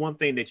it was one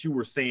thing that you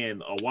were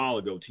saying a while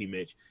ago,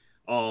 Tmitch.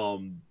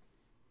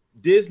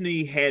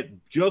 Disney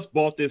had just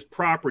bought this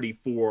property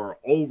for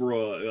over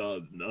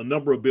a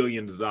number of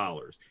billions of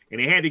dollars, and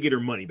they had to get her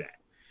money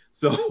back.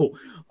 So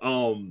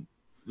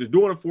they're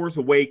doing a Force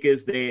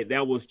Awakens.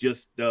 That was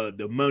just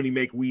the money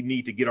maker. We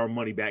need to get our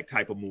money back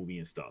type of movie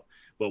and stuff.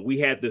 But we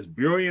had this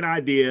brilliant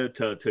idea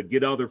to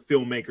get other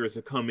filmmakers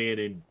to come in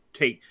and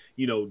take,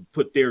 you know,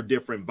 put their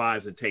different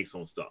vibes and takes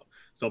on stuff.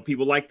 Some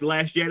people liked The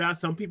Last Jedi,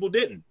 some people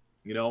didn't,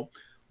 you know,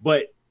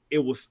 but it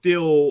was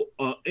still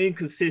an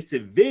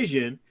inconsistent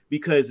vision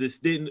because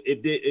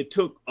it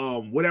took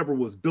whatever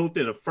was built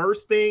in the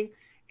first thing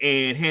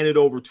and handed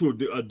over to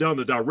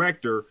the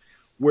director,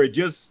 where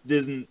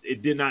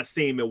it did not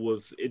seem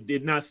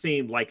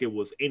like it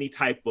was any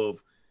type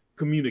of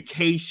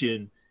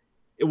communication.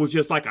 It was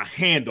just like a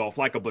handoff,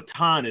 like a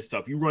baton and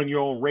stuff. You run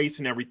your own race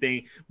and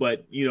everything,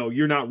 but you know,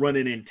 you're not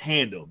running in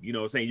tandem, you know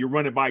what I'm saying? You're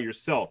running by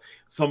yourself.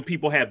 Some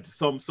people have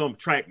some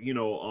track, you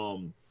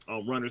know,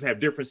 runners have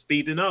different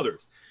speed than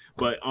others,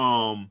 but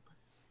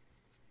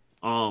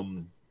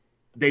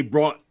they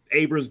brought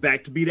Abrams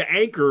back to be the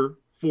anchor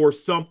for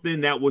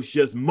something that was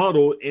just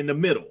muddled in the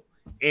middle.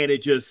 And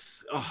it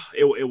just,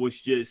 it was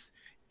just,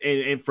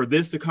 and for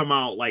this to come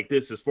out like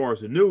this, as far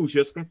as the news,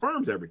 just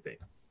confirms everything.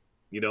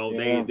 You know,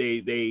 yeah.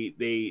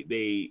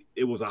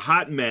 It was a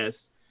hot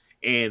mess,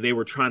 and they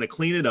were trying to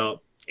clean it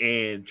up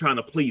and trying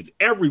to please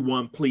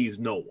everyone, please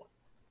no one.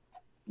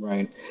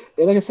 Right.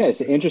 Yeah, like I said,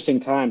 it's an interesting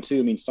time too.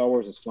 I mean, Star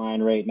Wars is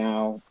flying right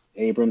now.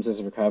 Abrams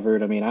has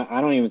recovered. I mean,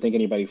 I don't even think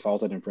anybody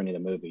faulted him for any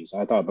of the movies.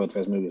 I thought both of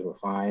his movies were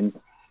fine.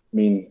 I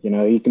mean, you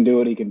know, he can do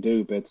what he can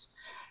do, but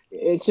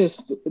it's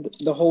just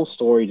the whole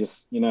story.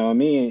 Just, you know,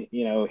 me,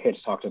 you know,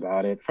 Hitch talked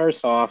about it.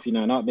 First off, you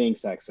know, not being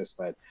sexist,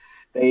 but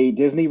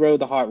Disney rode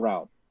the hot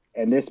route.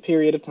 In this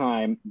period of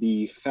time,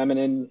 the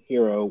feminine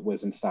hero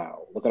was in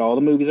style. Look at all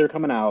the movies that are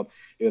coming out.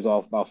 It was all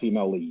about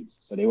female leads.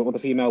 So they went with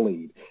the female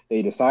lead.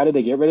 They decided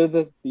to get rid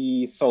of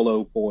the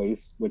solo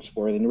boys, which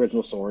were in the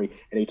original story.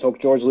 And they took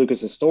George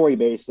Lucas's story,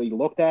 basically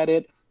looked at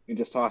it and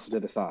just tossed it to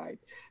the side.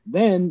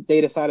 Then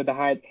they decided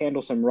to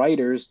handle some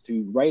writers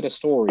to write a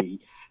story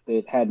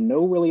that had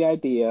no really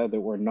idea, that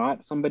were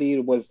not somebody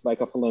that was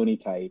like a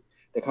Filoni type.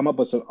 They come up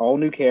with some all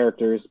new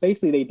characters.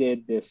 Basically, they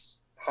did this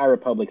High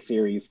Republic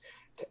series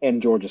to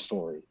end George's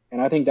story. And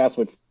I think that's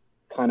what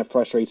kind of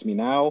frustrates me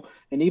now.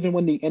 And even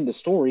when they end the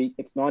story,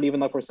 it's not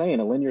even like we're saying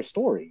a linear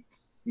story.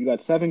 You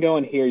got 7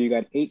 going here, you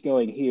got 8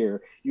 going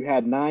here, you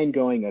had 9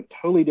 going a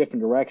totally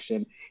different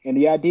direction. And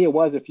the idea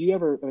was, if you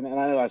ever, and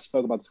I know I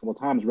spoke about this a couple of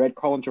times, read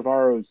Colin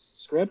Trevorrow's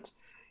script,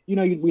 you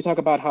know, we talk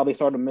about how they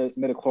started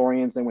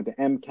midichlorians, they went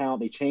to M count,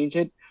 they changed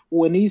it.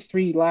 Well, in these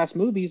 3 last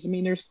movies, I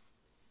mean,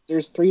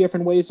 there's 3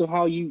 different ways of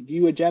how you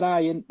view a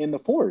Jedi in the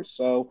Force.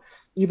 So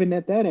even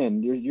at that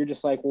end, you're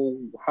just like, well,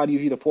 how do you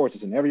view the Force?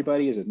 Is it in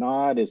everybody? Is it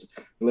not? Is it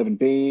a living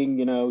being?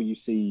 You know, you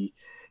see,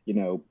 you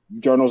know,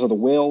 journals of the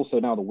will. So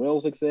now the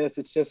wills exist.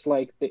 It's just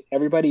like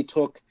everybody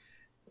took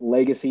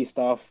legacy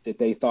stuff that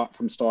they thought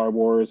from Star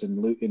Wars and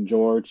Luke and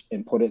George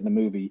and put it in the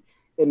movie.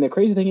 And the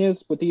crazy thing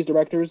is with these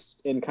directors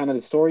and kind of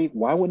the story,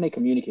 why wouldn't they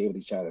communicate with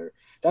each other?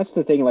 That's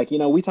the thing. Like,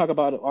 we talk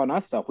about it on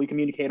our stuff. We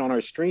communicate on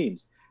our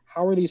streams.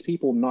 How are these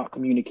people not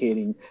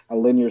communicating a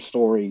linear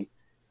story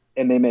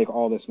and they make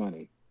all this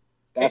money?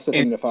 That's the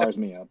thing that fires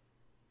me up.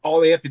 All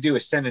they have to do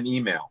is send an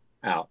email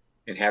out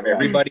and have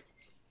everybody,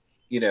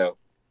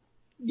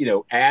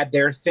 add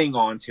their thing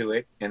onto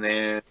it, and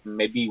then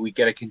maybe we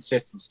get a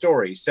consistent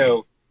story.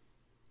 So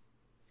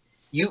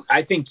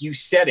I think you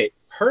said it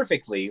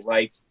perfectly.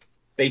 Like,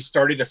 they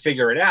started to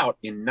figure it out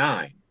in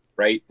 9,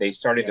 right? They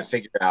started to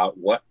figure out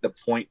what the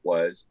point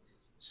was.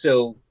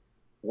 So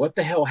what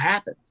the hell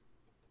happened?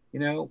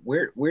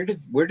 Where did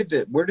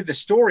the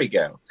story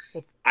go?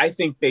 I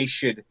think they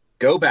should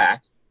go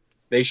back.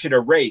 They should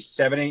erase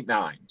 7, 8,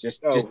 9.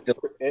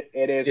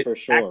 It is for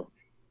sure.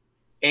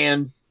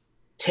 And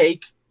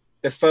take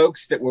the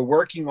folks that were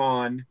working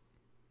on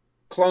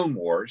Clone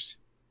Wars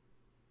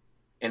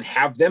and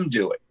have them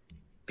do it,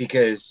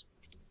 because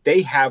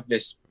they have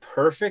this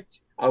perfect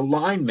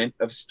alignment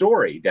of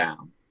story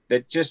down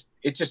that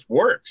it just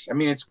works. I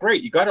mean, it's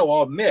great. You got to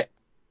all admit.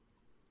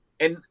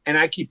 And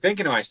I keep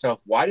thinking to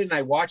myself, why didn't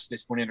I watch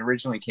this when it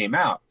originally came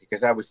out?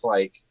 Because I was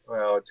like,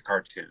 well, it's a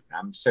cartoon.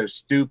 I'm so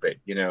stupid.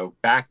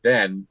 Back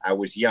then I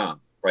was young,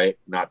 right?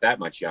 Not that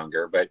much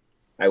younger, but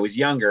I was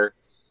younger.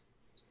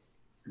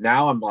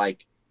 Now I'm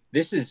like,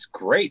 this is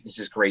great. This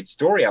is a great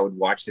story. I would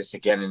watch this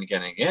again and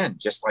again and again,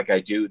 just like I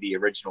do the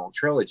original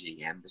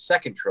trilogy and the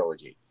second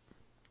trilogy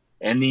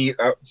and the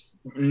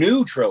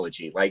new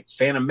trilogy, like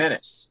Phantom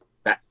Menace,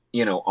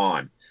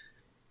 on.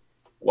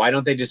 Why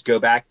don't they just go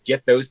back,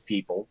 get those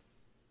people?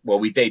 Well,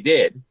 they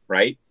did,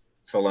 right?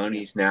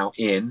 Filoni's now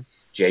in.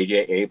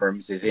 J.J.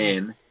 Abrams is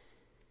in.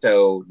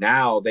 So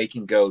now they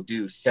can go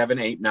do 7,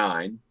 8,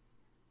 9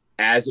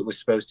 as it was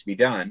supposed to be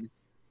done.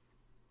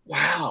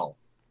 Wow.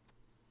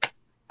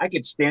 I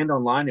could stand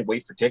online and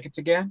wait for tickets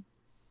again.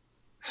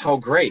 How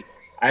great.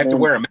 I have to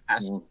wear a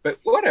mask, but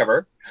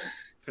whatever.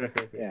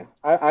 Yeah,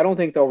 I don't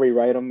think they'll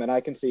rewrite them, and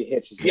I can see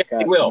Hitch is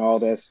discussing all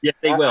this. Yeah,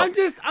 they will. I'm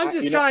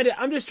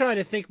just trying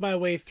to think my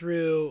way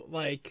through,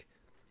 like,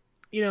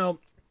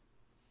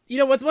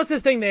 what's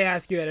this thing they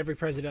ask you at every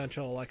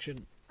presidential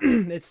election?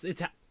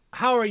 it's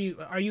how are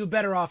you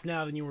better off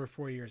now than you were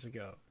 4 years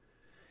ago?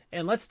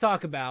 And let's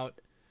talk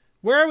about,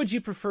 where would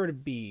you prefer to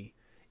be?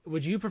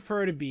 Would you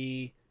prefer to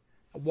be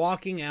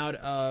walking out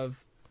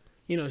of,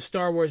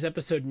 Star Wars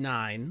Episode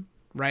 9,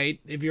 right,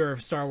 if you're a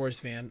Star Wars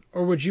fan,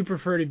 or would you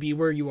prefer to be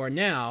where you are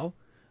now,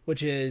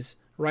 which is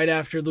right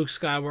after Luke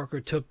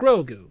Skywalker took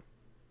Grogu?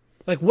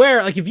 Like,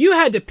 if you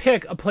had to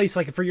pick a place,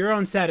 like, for your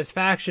own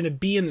satisfaction to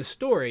be in the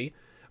story,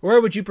 where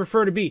would you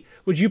prefer to be?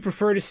 Would you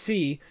prefer to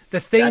see the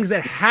things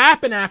that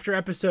happen after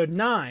Episode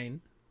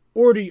 9,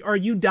 or are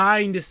you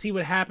dying to see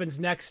what happens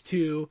next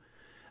to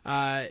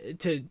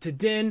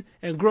Din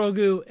and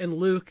Grogu and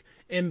Luke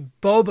and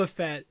Boba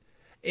Fett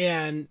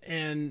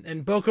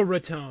and Boca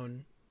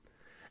Raton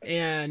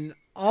and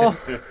all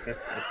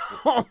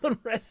the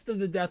rest of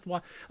the Death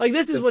Watch? Like,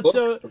 this is the what's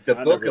book, so... The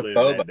Book of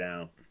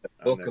Boba. The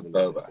Book of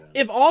Boba.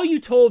 If all you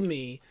told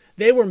me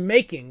they were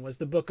making was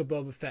the Book of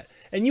Boba Fett,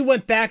 and you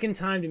went back in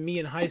time to me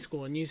in high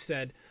school and you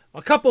said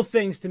a couple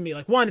things to me,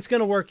 like, 1, it's going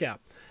to work out,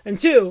 and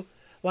 2,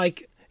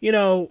 like,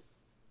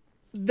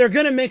 they're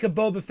going to make a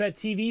Boba Fett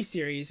TV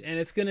series, and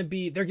it's going to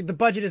be, the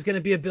budget is going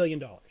to be $1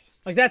 billion.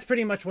 Like, that's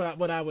pretty much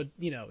what I would,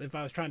 if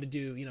I was trying to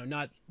do,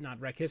 not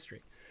wreck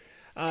history.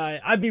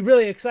 I'd be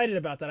really excited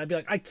about that. I'd be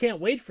like, I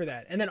can't wait for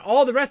that. And then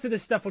all the rest of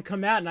this stuff would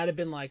come out, and I'd have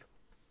been like,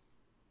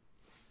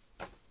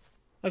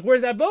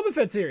 where's that Boba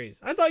Fett series?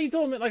 I thought you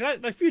told me,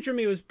 my future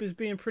me was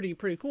being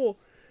pretty cool.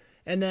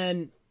 And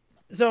then,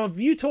 so if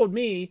you told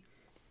me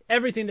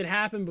everything that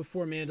happened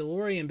before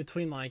Mandalorian,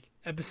 between, like,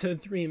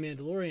 Episode 3 and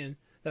Mandalorian,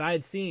 that I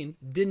had seen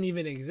didn't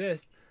even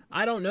exist,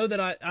 I don't know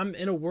that I'm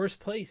in a worse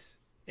place.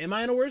 Am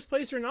I in a worse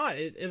place or not?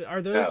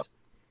 Are those...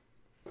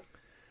 No.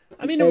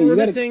 I mean, we're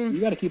missing... You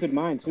got to keep in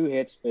mind, too,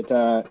 Hitch,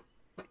 that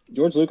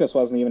George Lucas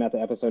wasn't even at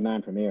the Episode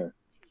 9 premiere.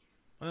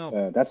 Well,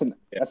 so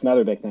that's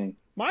another big thing.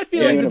 My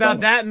feelings about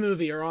that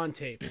movie are on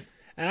tape.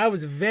 And I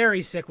was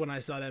very sick when I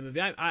saw that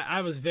movie.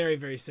 I was very,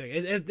 very sick.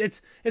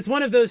 It's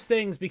one of those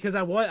things, because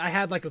I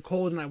had, like, a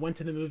cold and I went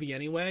to the movie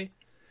anyway.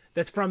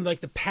 That's from,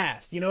 like, the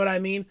past. You know what I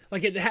mean?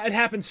 Like, it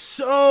happened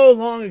so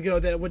long ago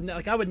that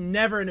I would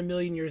never in a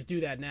million years do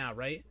that now,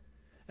 right?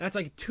 And that's,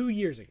 like, 2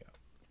 years ago.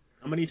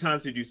 How many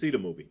times did you see the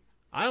movie?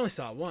 I only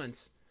saw it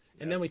once.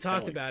 And then we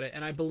talked about it,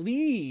 and I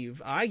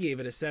believe I gave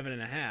it a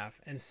 7.5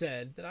 and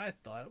said that I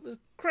thought it was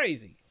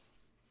crazy.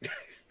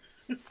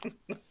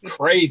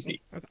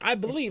 Crazy. I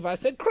believe I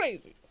said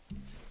crazy.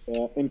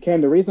 Yeah, and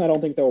Ken, the reason I don't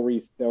think they'll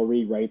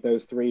rewrite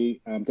those 3,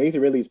 Daisy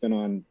Ridley's been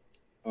on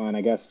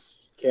I guess,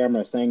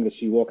 camera saying that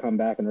she will come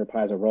back and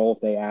reprise a role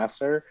if they ask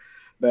her.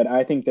 But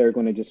I think they're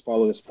going to just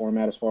follow this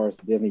format as far as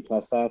the Disney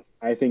Plus stuff.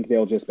 I think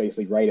they'll just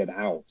basically write it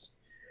out.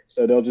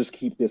 So they'll just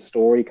keep this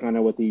story kind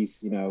of with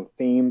these,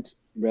 themed,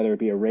 whether it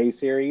be a Rey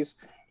series,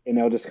 and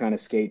they'll just kind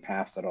of skate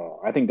past it all.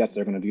 I think that's what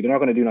they're going to do. They're not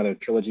going to do another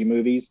trilogy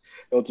movies.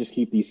 They'll just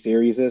keep these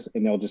series,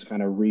 and they'll just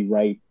kind of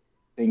rewrite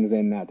things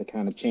in that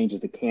kind of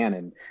changes the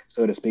canon,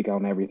 so to speak,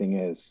 on everything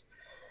is.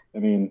 I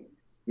mean,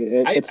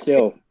 it's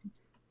still.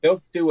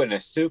 They'll do an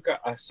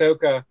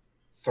Ahsoka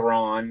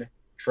Thrawn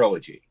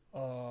trilogy.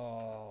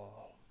 Oh.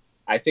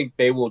 I think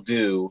they will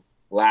do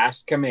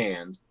Last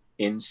Command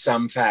in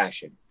some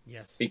fashion.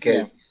 Yes.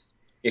 Because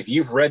if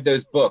you've read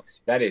those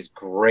books, that is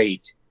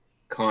great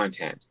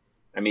content.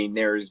 I mean,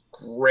 there's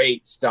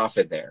great stuff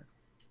in there.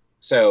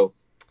 So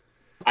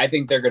I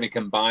think they're going to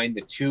combine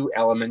the two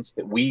elements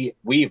that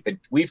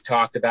we've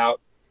talked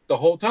about the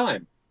whole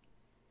time.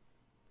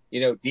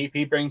 You know,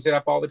 DP brings it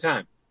up all the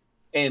time.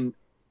 And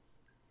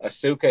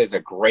Ahsoka is a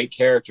great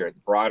character. They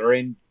brought her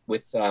in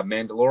with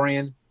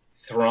Mandalorian.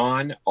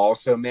 Thrawn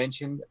also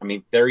mentioned. I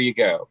mean, there you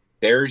go.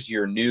 There's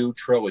your new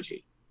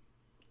trilogy.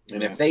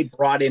 And if they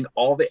brought in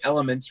all the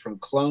elements from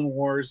Clone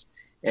Wars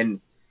and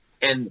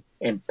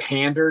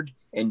pandered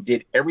and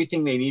did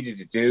everything they needed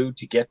to do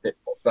to get the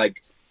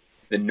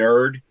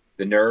nerd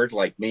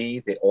like me,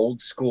 the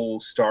old school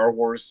Star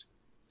Wars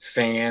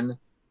fan,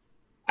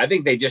 I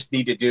think they just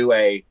need to do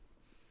a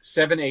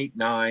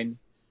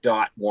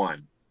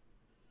 789.1.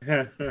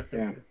 Yeah.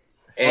 And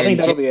I think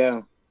that'll be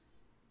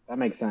that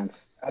makes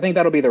sense. I think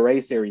that'll be the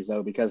Rey series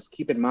though, because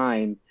keep in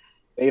mind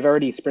they've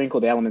already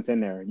sprinkled elements in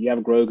there. You have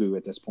Grogu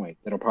at this point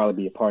that'll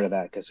probably be a part of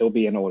that because he'll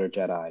be an older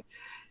Jedi.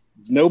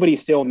 Nobody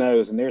still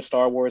knows, and there's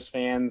Star Wars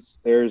fans.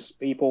 There's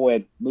people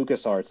at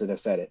LucasArts that have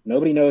said it.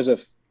 Nobody knows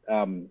if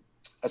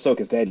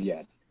Ahsoka's dead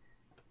yet.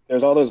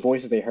 There's all those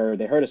voices they heard.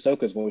 They heard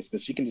Ahsoka's voice,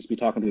 but she can just be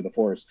talking through the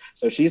Force.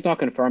 So she's not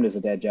confirmed as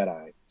a dead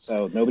Jedi.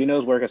 So nobody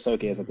knows where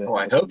Ahsoka is at the. Oh,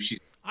 I hope she's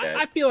dead.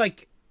 I feel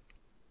like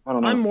I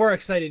don't know. I'm more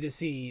excited to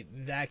see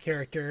that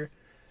character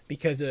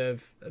because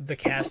of the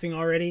casting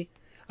already.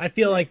 I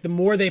feel like the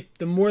more they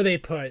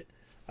put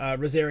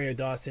Rosario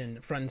Dawson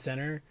front and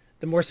center,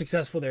 the more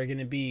successful they're going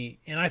to be.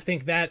 And I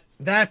think that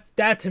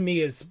to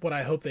me is what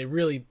I hope they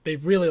really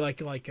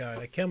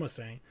like Kim was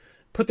saying,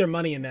 put their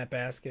money in that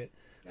basket.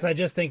 Because I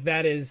just think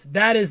that is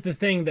the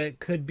thing that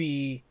could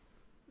be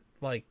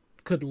like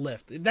could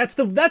lift. That's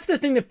the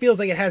thing that feels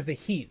like it has the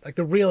heat, like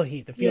the real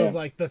heat. That feels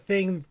like the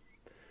thing.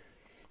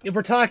 If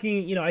we're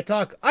talking, you know, I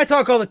talk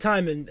all the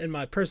time in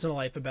my personal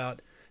life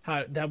about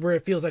how that where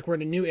it feels like we're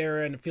in a new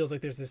era and it feels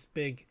like there's this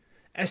big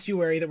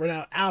estuary that we're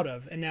now out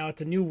of and now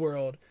it's a new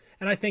world.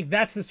 And I think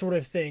that's the sort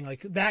of thing, like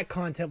that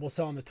content will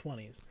sell in the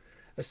 20s.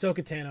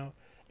 Ahsoka Tano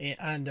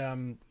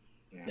and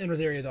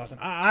Rosario Dawson.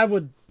 I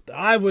would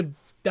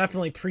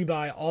definitely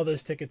pre-buy all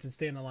those tickets and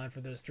stay in the line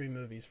for those 3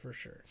 movies for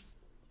sure.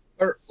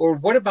 Or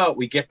what about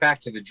we get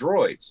back to the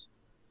droids?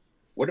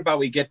 What about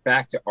we get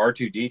back to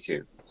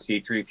R2-D2,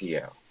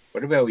 C-3PO?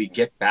 What about we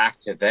get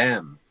back to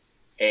them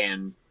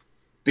and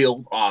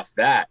build off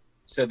that?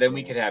 So then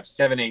we could have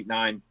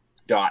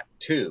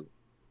 789.2.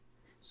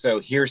 So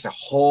here's a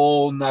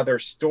whole nother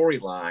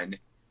storyline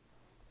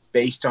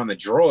based on the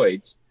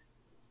droids.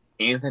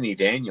 Anthony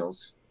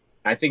Daniels,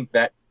 I think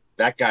that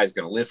guy's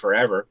going to live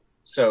forever.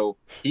 So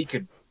he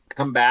could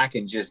come back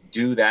and just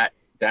do that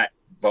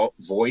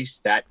voice,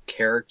 that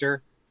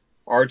character.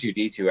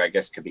 R2-D2, I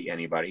guess, could be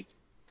anybody.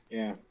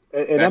 Yeah,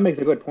 and that makes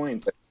a good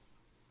point.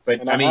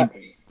 But I mean,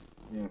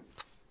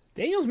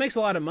 Daniels makes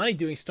a lot of money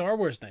doing Star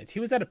Wars nights. He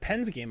was at a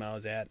Pens game I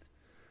was at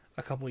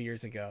a couple of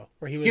years ago,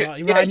 where he was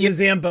riding the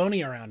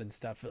Zamboni around and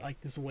stuff,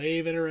 like just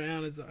waving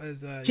around as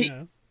you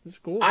know, it's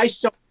cool. I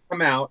saw him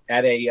come out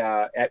at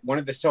at one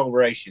of the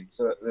celebrations,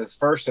 the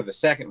first or the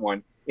second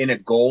one, in a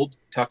gold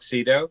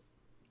tuxedo.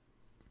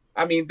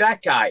 I mean,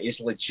 that guy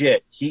is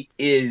legit. He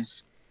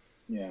is.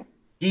 Yeah.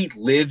 He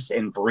lives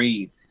and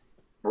breathes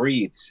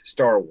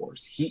Star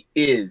Wars. He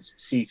is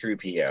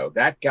C-3PO.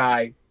 That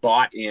guy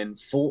bought in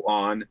full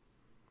on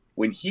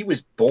when he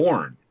was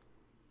born.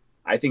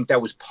 I think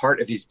that was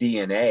part of his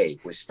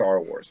DNA was Star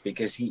Wars,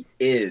 because he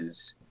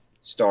is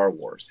Star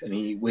Wars, and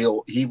he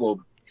will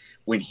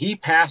when he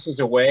passes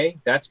away,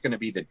 that's going to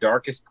be the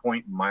darkest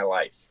point in my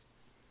life.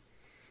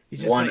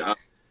 He's just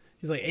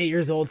he's like 8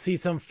 years old,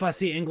 sees some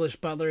fussy English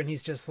butler, and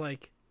he's just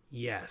like,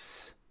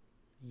 yes.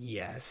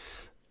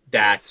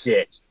 That's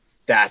it.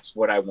 That's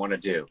what I want to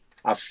do.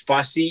 A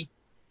fussy,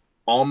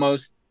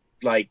 almost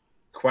like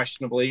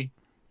questionably,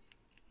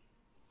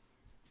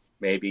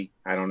 maybe,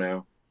 I don't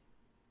know,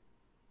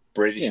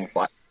 British.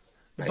 Yeah.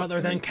 The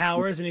butler then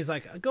cowers and he's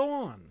like, go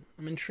on.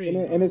 I'm intrigued.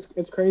 And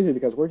it's crazy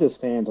because we're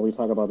just fans and we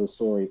talk about this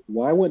story.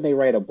 Why wouldn't they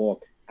write a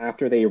book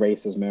after they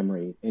erase his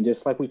memory? And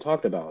just like we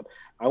talked about,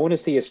 I want to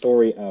see a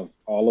story of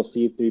all of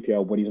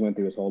C-3PO, what he's went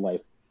through his whole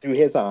life, through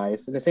his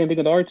eyes. And the same thing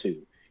with R2.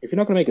 If you're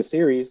not going to make a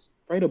series,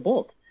 write a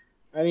book.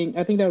 I mean,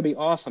 I think that would be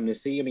awesome to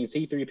see. I mean,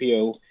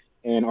 C-3PO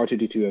and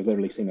R2-D2 have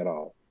literally seen it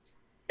all.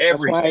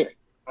 Everything. That's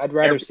why I'd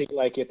rather see,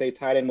 like, if they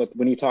tied in with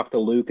when he talked to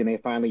Luke and they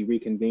finally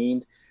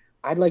reconvened,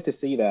 I'd like to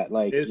see that,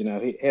 like, you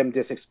know, him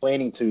just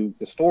explaining to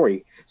the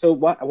story. So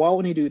why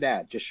wouldn't he do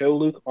that? Just show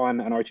Luke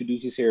on an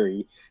R2-D2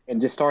 series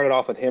and just start it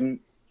off with him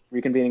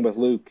reconvening with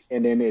Luke,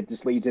 and then it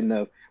just leads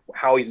into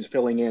how he's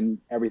filling in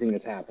everything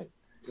that's happened.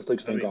 Just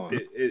Luke's been gone.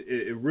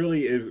 It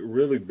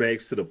really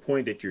begs to the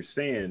point that you're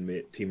saying,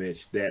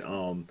 Tmitch, that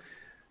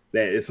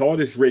that it's all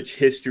this rich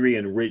history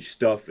and rich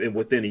stuff, and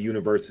within the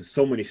universe, there's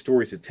so many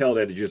stories to tell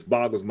that it just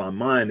boggles my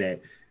mind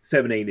that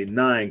 7, 8, and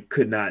 9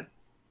 could not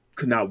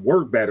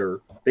work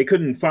better. They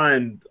couldn't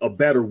find a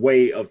better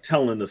way of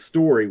telling a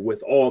story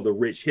with all the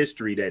rich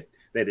history that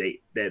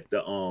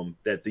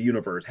the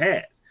universe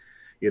has,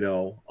 you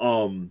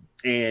know.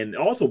 And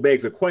also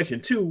begs a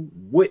question too: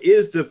 what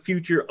is the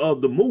future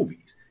of the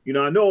movies? You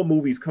know, I know a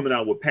movie's coming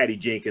out with Patty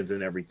Jenkins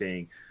and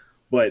everything,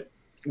 but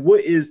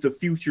what is the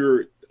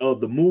future of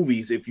the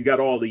movies if you got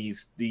all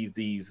these the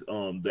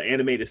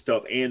animated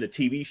stuff and the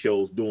TV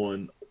shows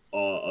doing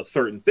a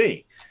certain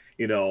thing?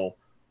 You know,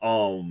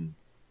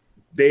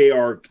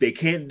 they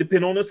can't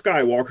depend on the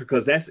Skywalker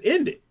because that's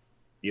ended.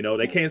 You know,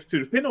 they can't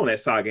depend on that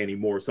saga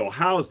anymore. So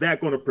how is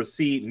that going to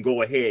proceed and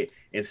go ahead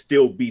and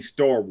still be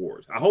Star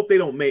Wars? I hope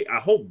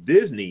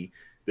Disney,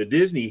 the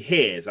Disney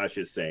heads, I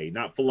should say,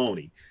 not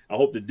Filoni. I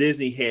hope the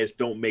Disney heads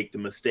don't make the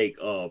mistake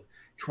of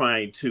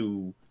trying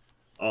to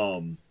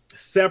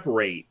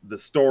separate the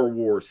Star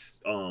Wars,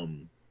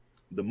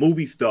 the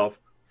movie stuff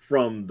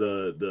from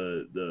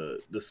the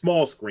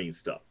small screen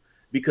stuff,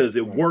 because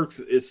it works.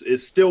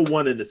 It's still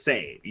one and the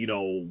same. You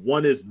know,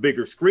 one is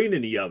bigger screen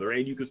than the other,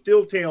 and you can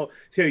still tell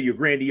your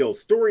grandiose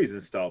stories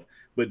and stuff,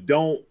 but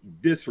don't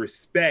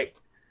disrespect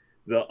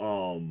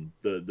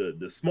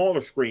the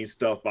smaller screen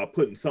stuff by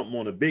putting something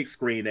on a big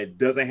screen that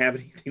doesn't have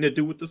anything to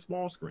do with the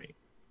small screen.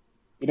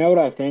 You know what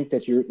I think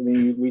that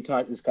we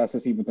discussed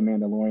this even with the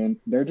Mandalorian.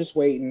 They're just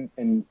waiting,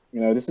 and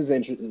you know, this is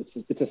interesting.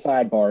 It's a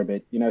sidebar,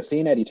 but you know,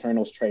 seeing that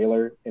Eternals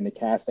trailer and the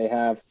cast they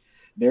have,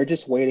 they're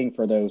just waiting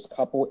for those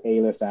couple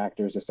A-list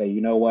actors to say,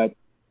 you know what,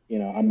 you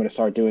know, I'm going to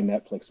start doing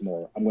Netflix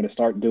more. I'm going to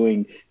start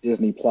doing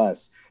Disney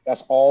Plus.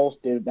 That's all.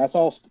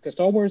 Because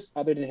Star Wars,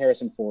 other than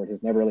Harrison Ford,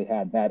 has never really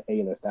had that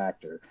A-list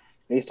actor.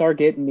 They start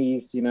getting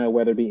these, you know,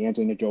 whether it be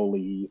Angelina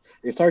Jolie,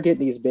 they start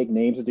getting these big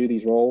names to do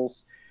these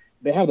roles.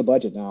 They have the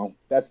budget now.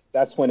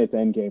 That's when it's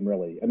endgame,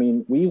 really. I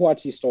mean, we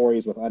watch these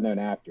stories with unknown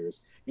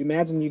actors. You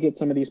imagine you get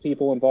some of these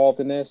people involved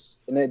in this,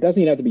 and it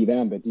doesn't even have to be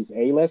them, but these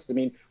A-lists. I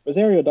mean,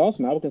 Rosario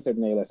Dawson, I would consider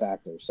an A-list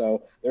actor.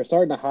 So they're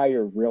starting to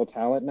hire real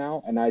talent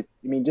now. And I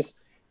mean, just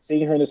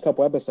seeing her in this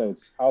couple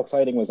episodes, how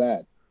exciting was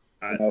that?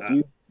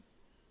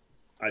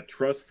 I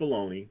trust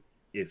Filoni.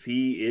 If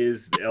he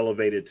is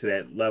elevated to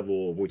that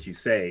level of what you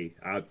say,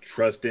 I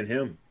trust in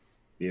him.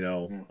 You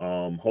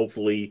know,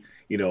 hopefully,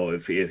 you know,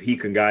 if he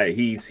can guide,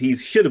 he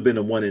should have been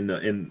the one in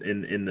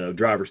the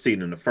driver's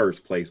seat in the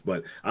first place.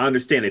 But I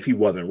understand if he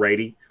wasn't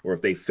ready, or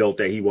if they felt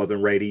that he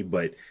wasn't ready.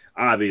 But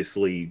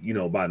obviously, you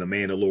know, by the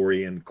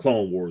Mandalorian,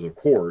 Clone Wars, of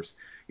course,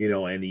 you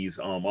know, and these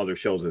other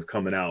shows that's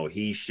coming out,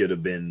 he should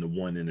have been the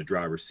one in the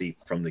driver's seat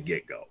from the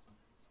get-go.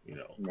 You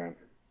know. Right.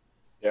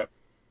 Yep.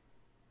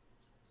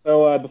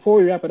 So before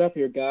we wrap it up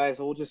here, guys,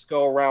 we'll just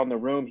go around the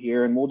room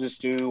here, and we'll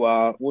do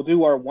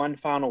our one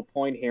final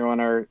point here on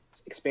our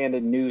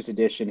expanded news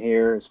edition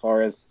here. As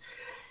far as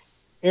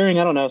hearing,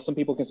 I don't know, some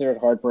people consider it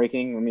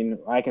heartbreaking. I mean,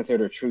 I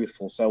consider it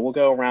truthful. So we'll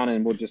go around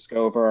and we'll just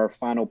go over our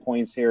final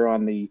points here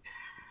on the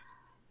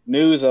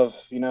news of,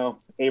 you know,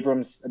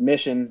 Abrams'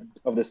 admission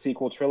of the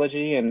sequel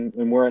trilogy and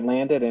where it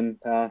landed, and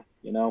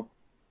you know,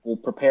 we'll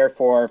prepare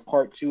for our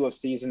part 2 of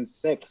season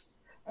 6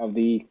 of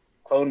the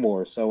Clone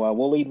Wars. So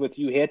we'll lead with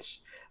you, Hitch.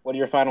 What are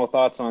your final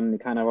thoughts on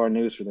kind of our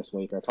news for this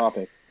week, our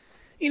topic?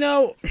 You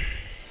know,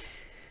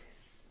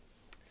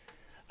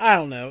 I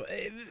don't know.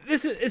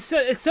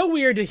 It's so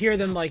weird to hear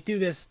them like do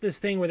this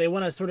thing where they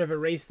want to sort of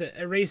erase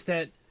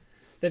that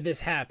this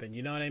happened.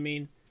 You know what I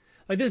mean?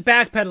 Like this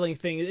backpedaling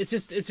thing. It's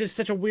just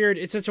such a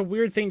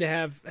weird thing to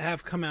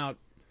have come out.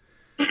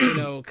 You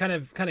know, kind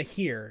of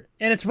here,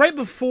 and it's right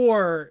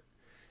before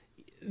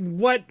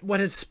what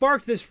has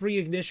sparked this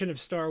reignition of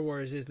Star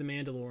Wars is The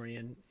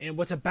Mandalorian, and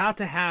what's about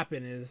to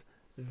happen is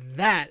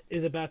that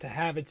is about to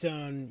have its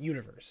own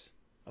universe.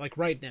 Like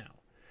right now.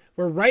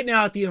 We're right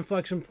now at the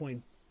inflection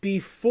point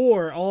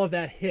before all of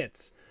that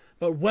hits.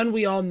 But when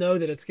we all know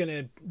that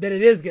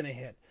it is gonna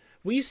hit.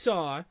 We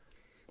saw,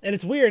 and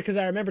it's weird because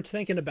I remember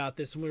thinking about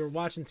this when we were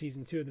watching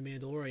season 2 of The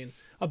Mandalorian,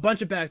 a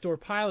bunch of backdoor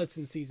pilots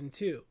in season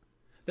 2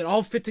 that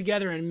all fit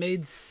together and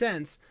made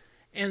sense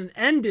and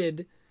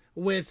ended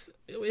with,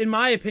 in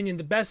my opinion,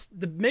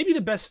 maybe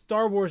the best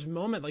Star Wars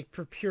moment, like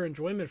for pure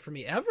enjoyment for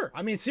me ever.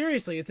 I mean,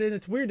 seriously,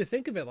 it's weird to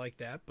think of it like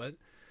that, but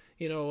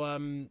you know,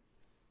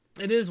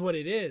 it is what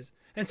it is.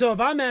 And so if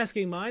I'm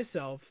asking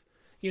myself,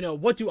 you know,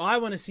 what do I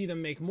want to see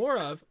them make more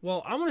of?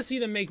 Well, I want to see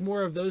them make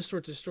more of those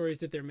sorts of stories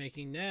that they're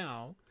making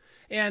now.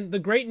 And the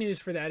great news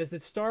for that is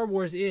that Star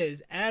Wars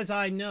is, as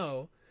I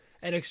know,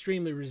 an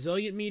extremely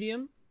resilient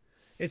medium.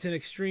 It's an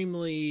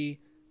extremely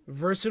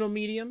versatile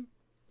medium.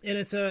 And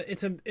it's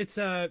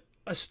a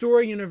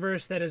story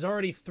universe that has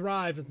already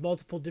thrived with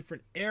multiple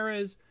different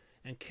eras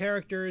and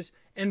characters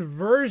and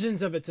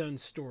versions of its own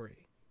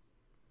story.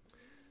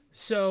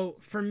 So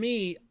for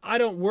me, I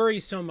don't worry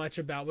so much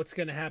about what's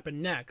going to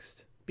happen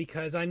next,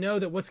 because I know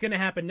that what's going to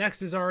happen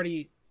next is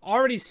already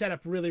set up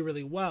really,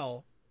 really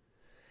well.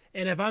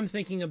 And if I'm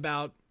thinking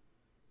about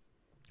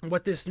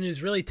what this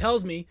news really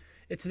tells me,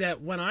 it's that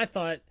when I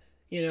thought,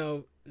 you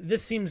know,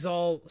 this seems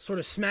all sort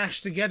of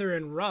smashed together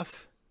and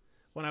rough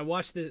when I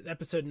watched the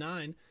episode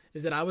 9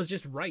 is that I was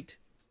just right.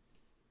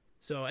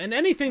 So, and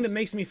anything that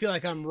makes me feel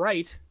like I'm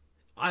right,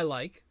 I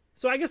like.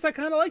 So I guess I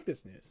kind of like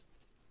this news.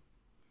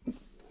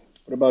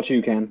 What about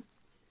you, Ken?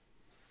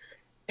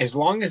 As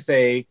long as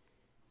they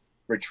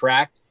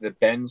retract the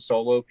Ben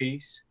Solo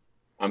piece,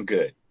 I'm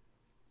good.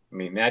 I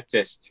mean, that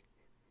just,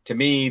 to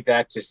me,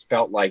 that just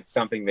felt like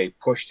something they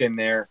pushed in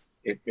there.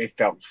 It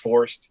felt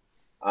forced.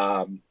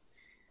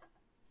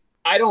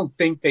 I don't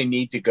think they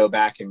need to go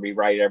back and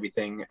rewrite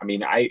everything. I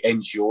mean, I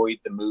enjoyed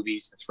the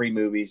movies, the 3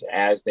 movies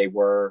as they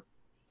were.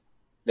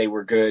 They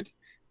were good,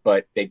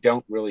 but they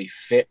don't really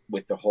fit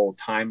with the whole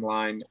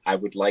timeline. I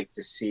would like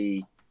to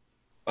see,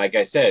 like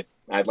I said,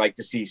 I'd like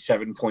to see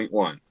 7.1,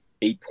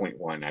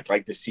 8.1. I'd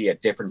like to see a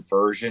different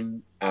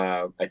version,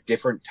 a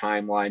different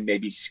timeline,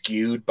 maybe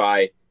skewed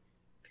by,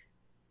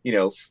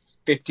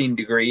 15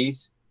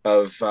 degrees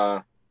of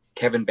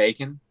Kevin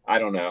Bacon. I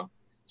don't know.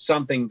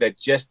 Something that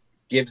just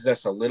gives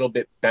us a little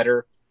bit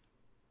better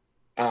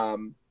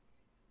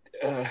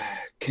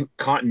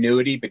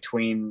continuity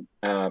between,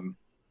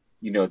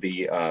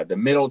 the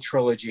middle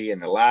trilogy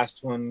and the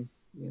last one,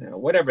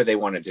 whatever they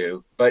want to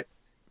do. But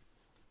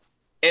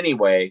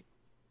anyway,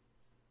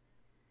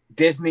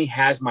 Disney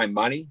has my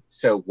money,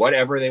 so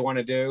whatever they want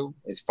to do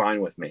is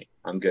fine with me.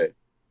 I'm good.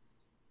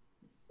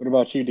 What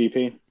about you,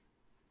 DP?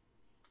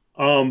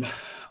 I'm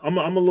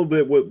a little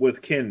bit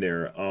with Ken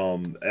there.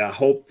 I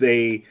hope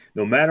they,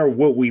 no matter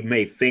what we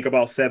may think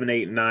about 7,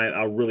 8, and 9,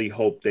 I really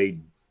hope they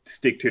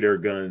stick to their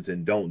guns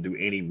and don't do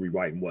any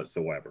rewriting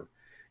whatsoever.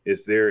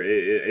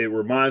 It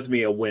reminds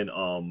me of when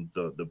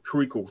the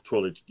prequel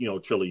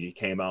trilogy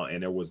came out,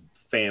 and there was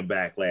fan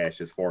backlash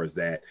as far as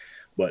that.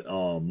 But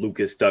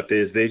Lucas stuck to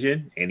his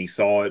vision, and he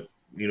saw it,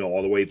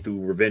 all the way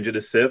through Revenge of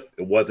the Sith.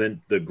 It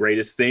wasn't the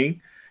greatest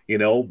thing,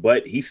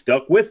 but he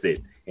stuck with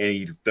it, and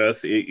he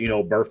thus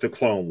birthed the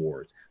Clone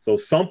Wars. So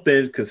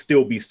something could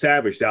still be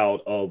salvaged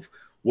out of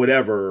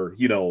whatever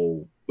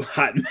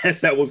hot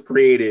mess that was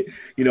created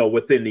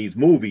within these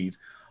movies.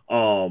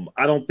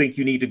 I don't think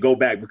you need to go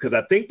back, because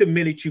I think the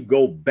minute you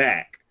go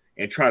back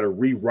and try to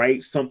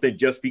rewrite something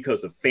just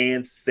because the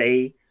fans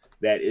say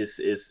that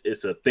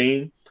it's a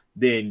thing,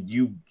 then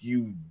you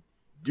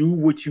do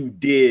what you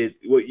did.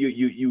 What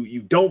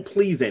you don't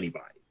please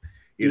anybody.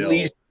 You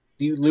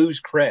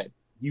lose cred.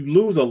 You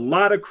lose a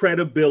lot of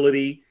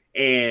credibility,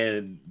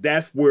 and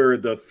that's where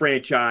the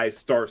franchise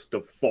starts to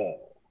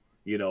fall.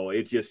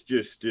 It just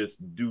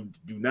do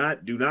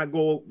not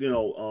go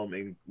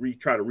and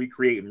try to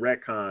recreate and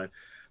retcon.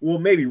 Well,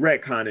 maybe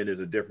retconning is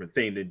a different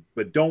thing,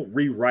 but don't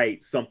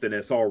rewrite something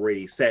that's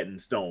already set in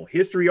stone.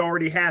 History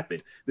already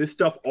happened. This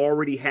stuff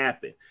already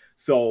happened.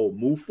 So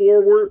move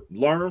forward,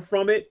 learn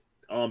from it.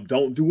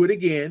 Don't do it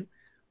again,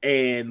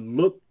 and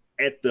look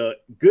at the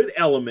good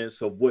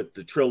elements of what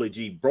the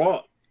trilogy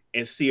brought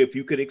and see if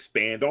you could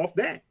expand off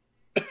that.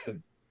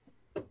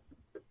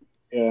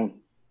 Yeah.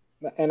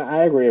 And I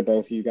agree with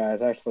both of you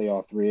guys, actually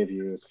all 3 of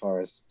you, as far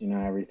as,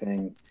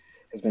 everything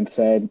has been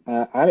said.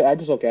 I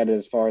just look at it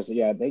as far as,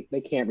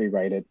 they can't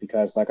rewrite it,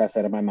 because like I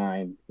said, in my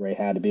mind, Rey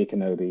had to be a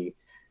Kenobi.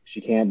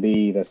 She can't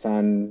be the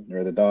son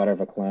or the daughter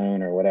of a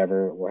clone or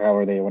whatever, or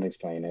however they want to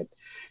explain it.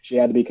 She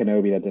had to be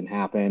Kenobi. That didn't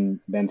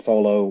happen. Ben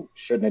Solo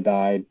shouldn't have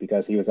died,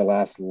 because he was the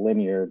last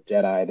linear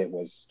Jedi that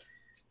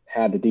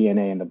had the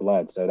DNA in the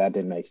blood, so that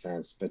didn't make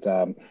sense. But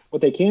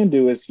what they can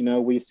do is,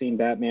 we've seen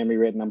Batman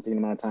rewritten, I'm thinking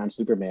amount of time,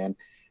 Superman.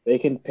 They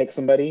can pick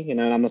somebody,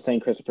 and I'm not saying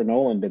Christopher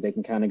Nolan, but they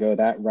can kind of go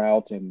that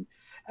route, and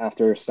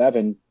after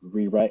 7,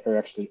 rewrite, or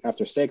actually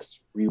after 6,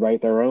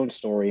 rewrite their own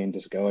story and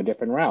just go a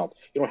different route.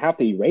 You don't have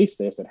to erase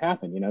this. It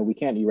happened. We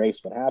can't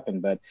erase what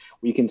happened, but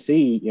we can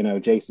see,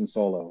 Jason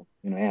Solo,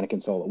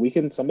 Anakin Solo.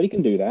 Somebody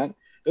can do that.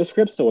 Those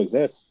scripts still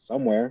exist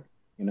somewhere.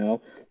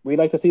 We'd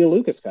like to see a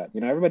Lucas cut.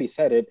 Everybody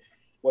said it.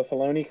 With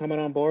Filoni coming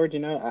on board,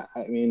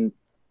 I mean,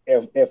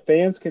 if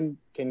fans can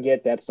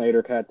get that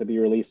Snyder cut to be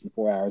released in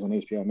 4 hours on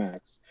HBO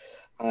Max,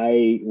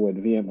 I would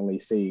vehemently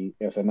see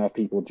if enough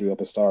people drew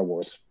up a Star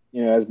Wars.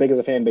 As big as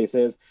a fan base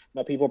is,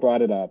 enough people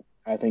brought it up.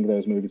 I think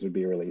those movies would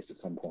be released at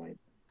some point.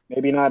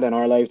 Maybe not in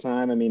our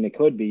lifetime. I mean, it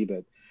could be,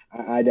 but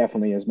I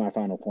definitely, as my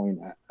final point,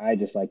 I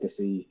just like to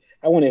see.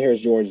 I want to hear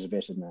George's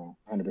vision now,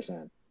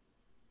 100%.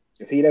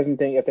 If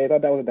they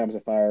thought that was a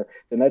dumpster fire,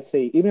 then let's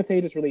see. Even if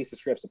they just release the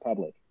scripts to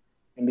public,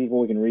 and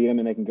people can read them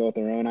and they can go with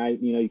their own eye.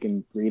 You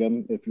can read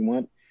them if you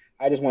want.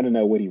 I just want to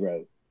know what he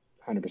wrote,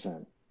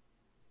 100%.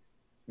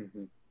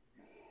 Mm-hmm.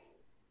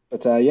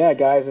 But yeah,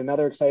 guys,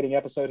 another exciting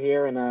episode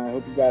here, and I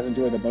hope you guys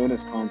enjoy the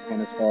bonus content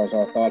as far as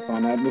our thoughts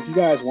on that. And if you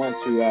guys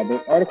want to,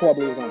 the article I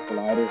believe is on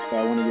Collider, so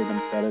I want to give them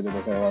credit. It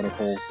was an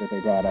article that they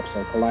brought up.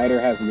 So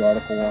Collider has the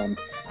article on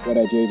what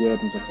J.J.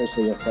 Abrams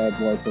officially has said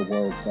word for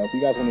word. So if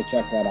you guys want to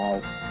check that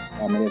out,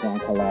 it is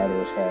on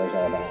Collider as far as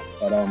all that.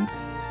 But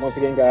once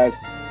again, guys,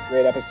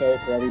 great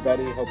episode for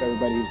everybody. Hope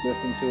everybody who's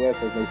listening to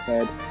us, as they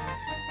said,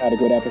 had a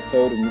good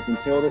episode. And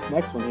until this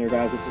next one here,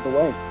 guys, this is the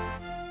way.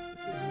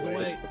 This is the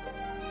way.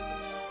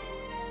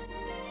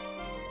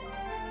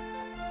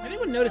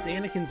 Anyone notice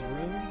Anakin's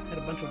room had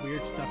a bunch of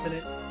weird stuff in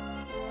it?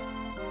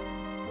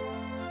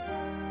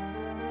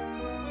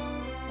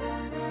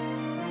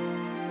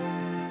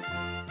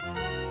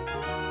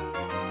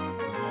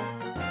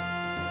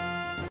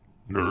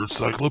 Nerd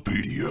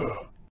Cyclopedia.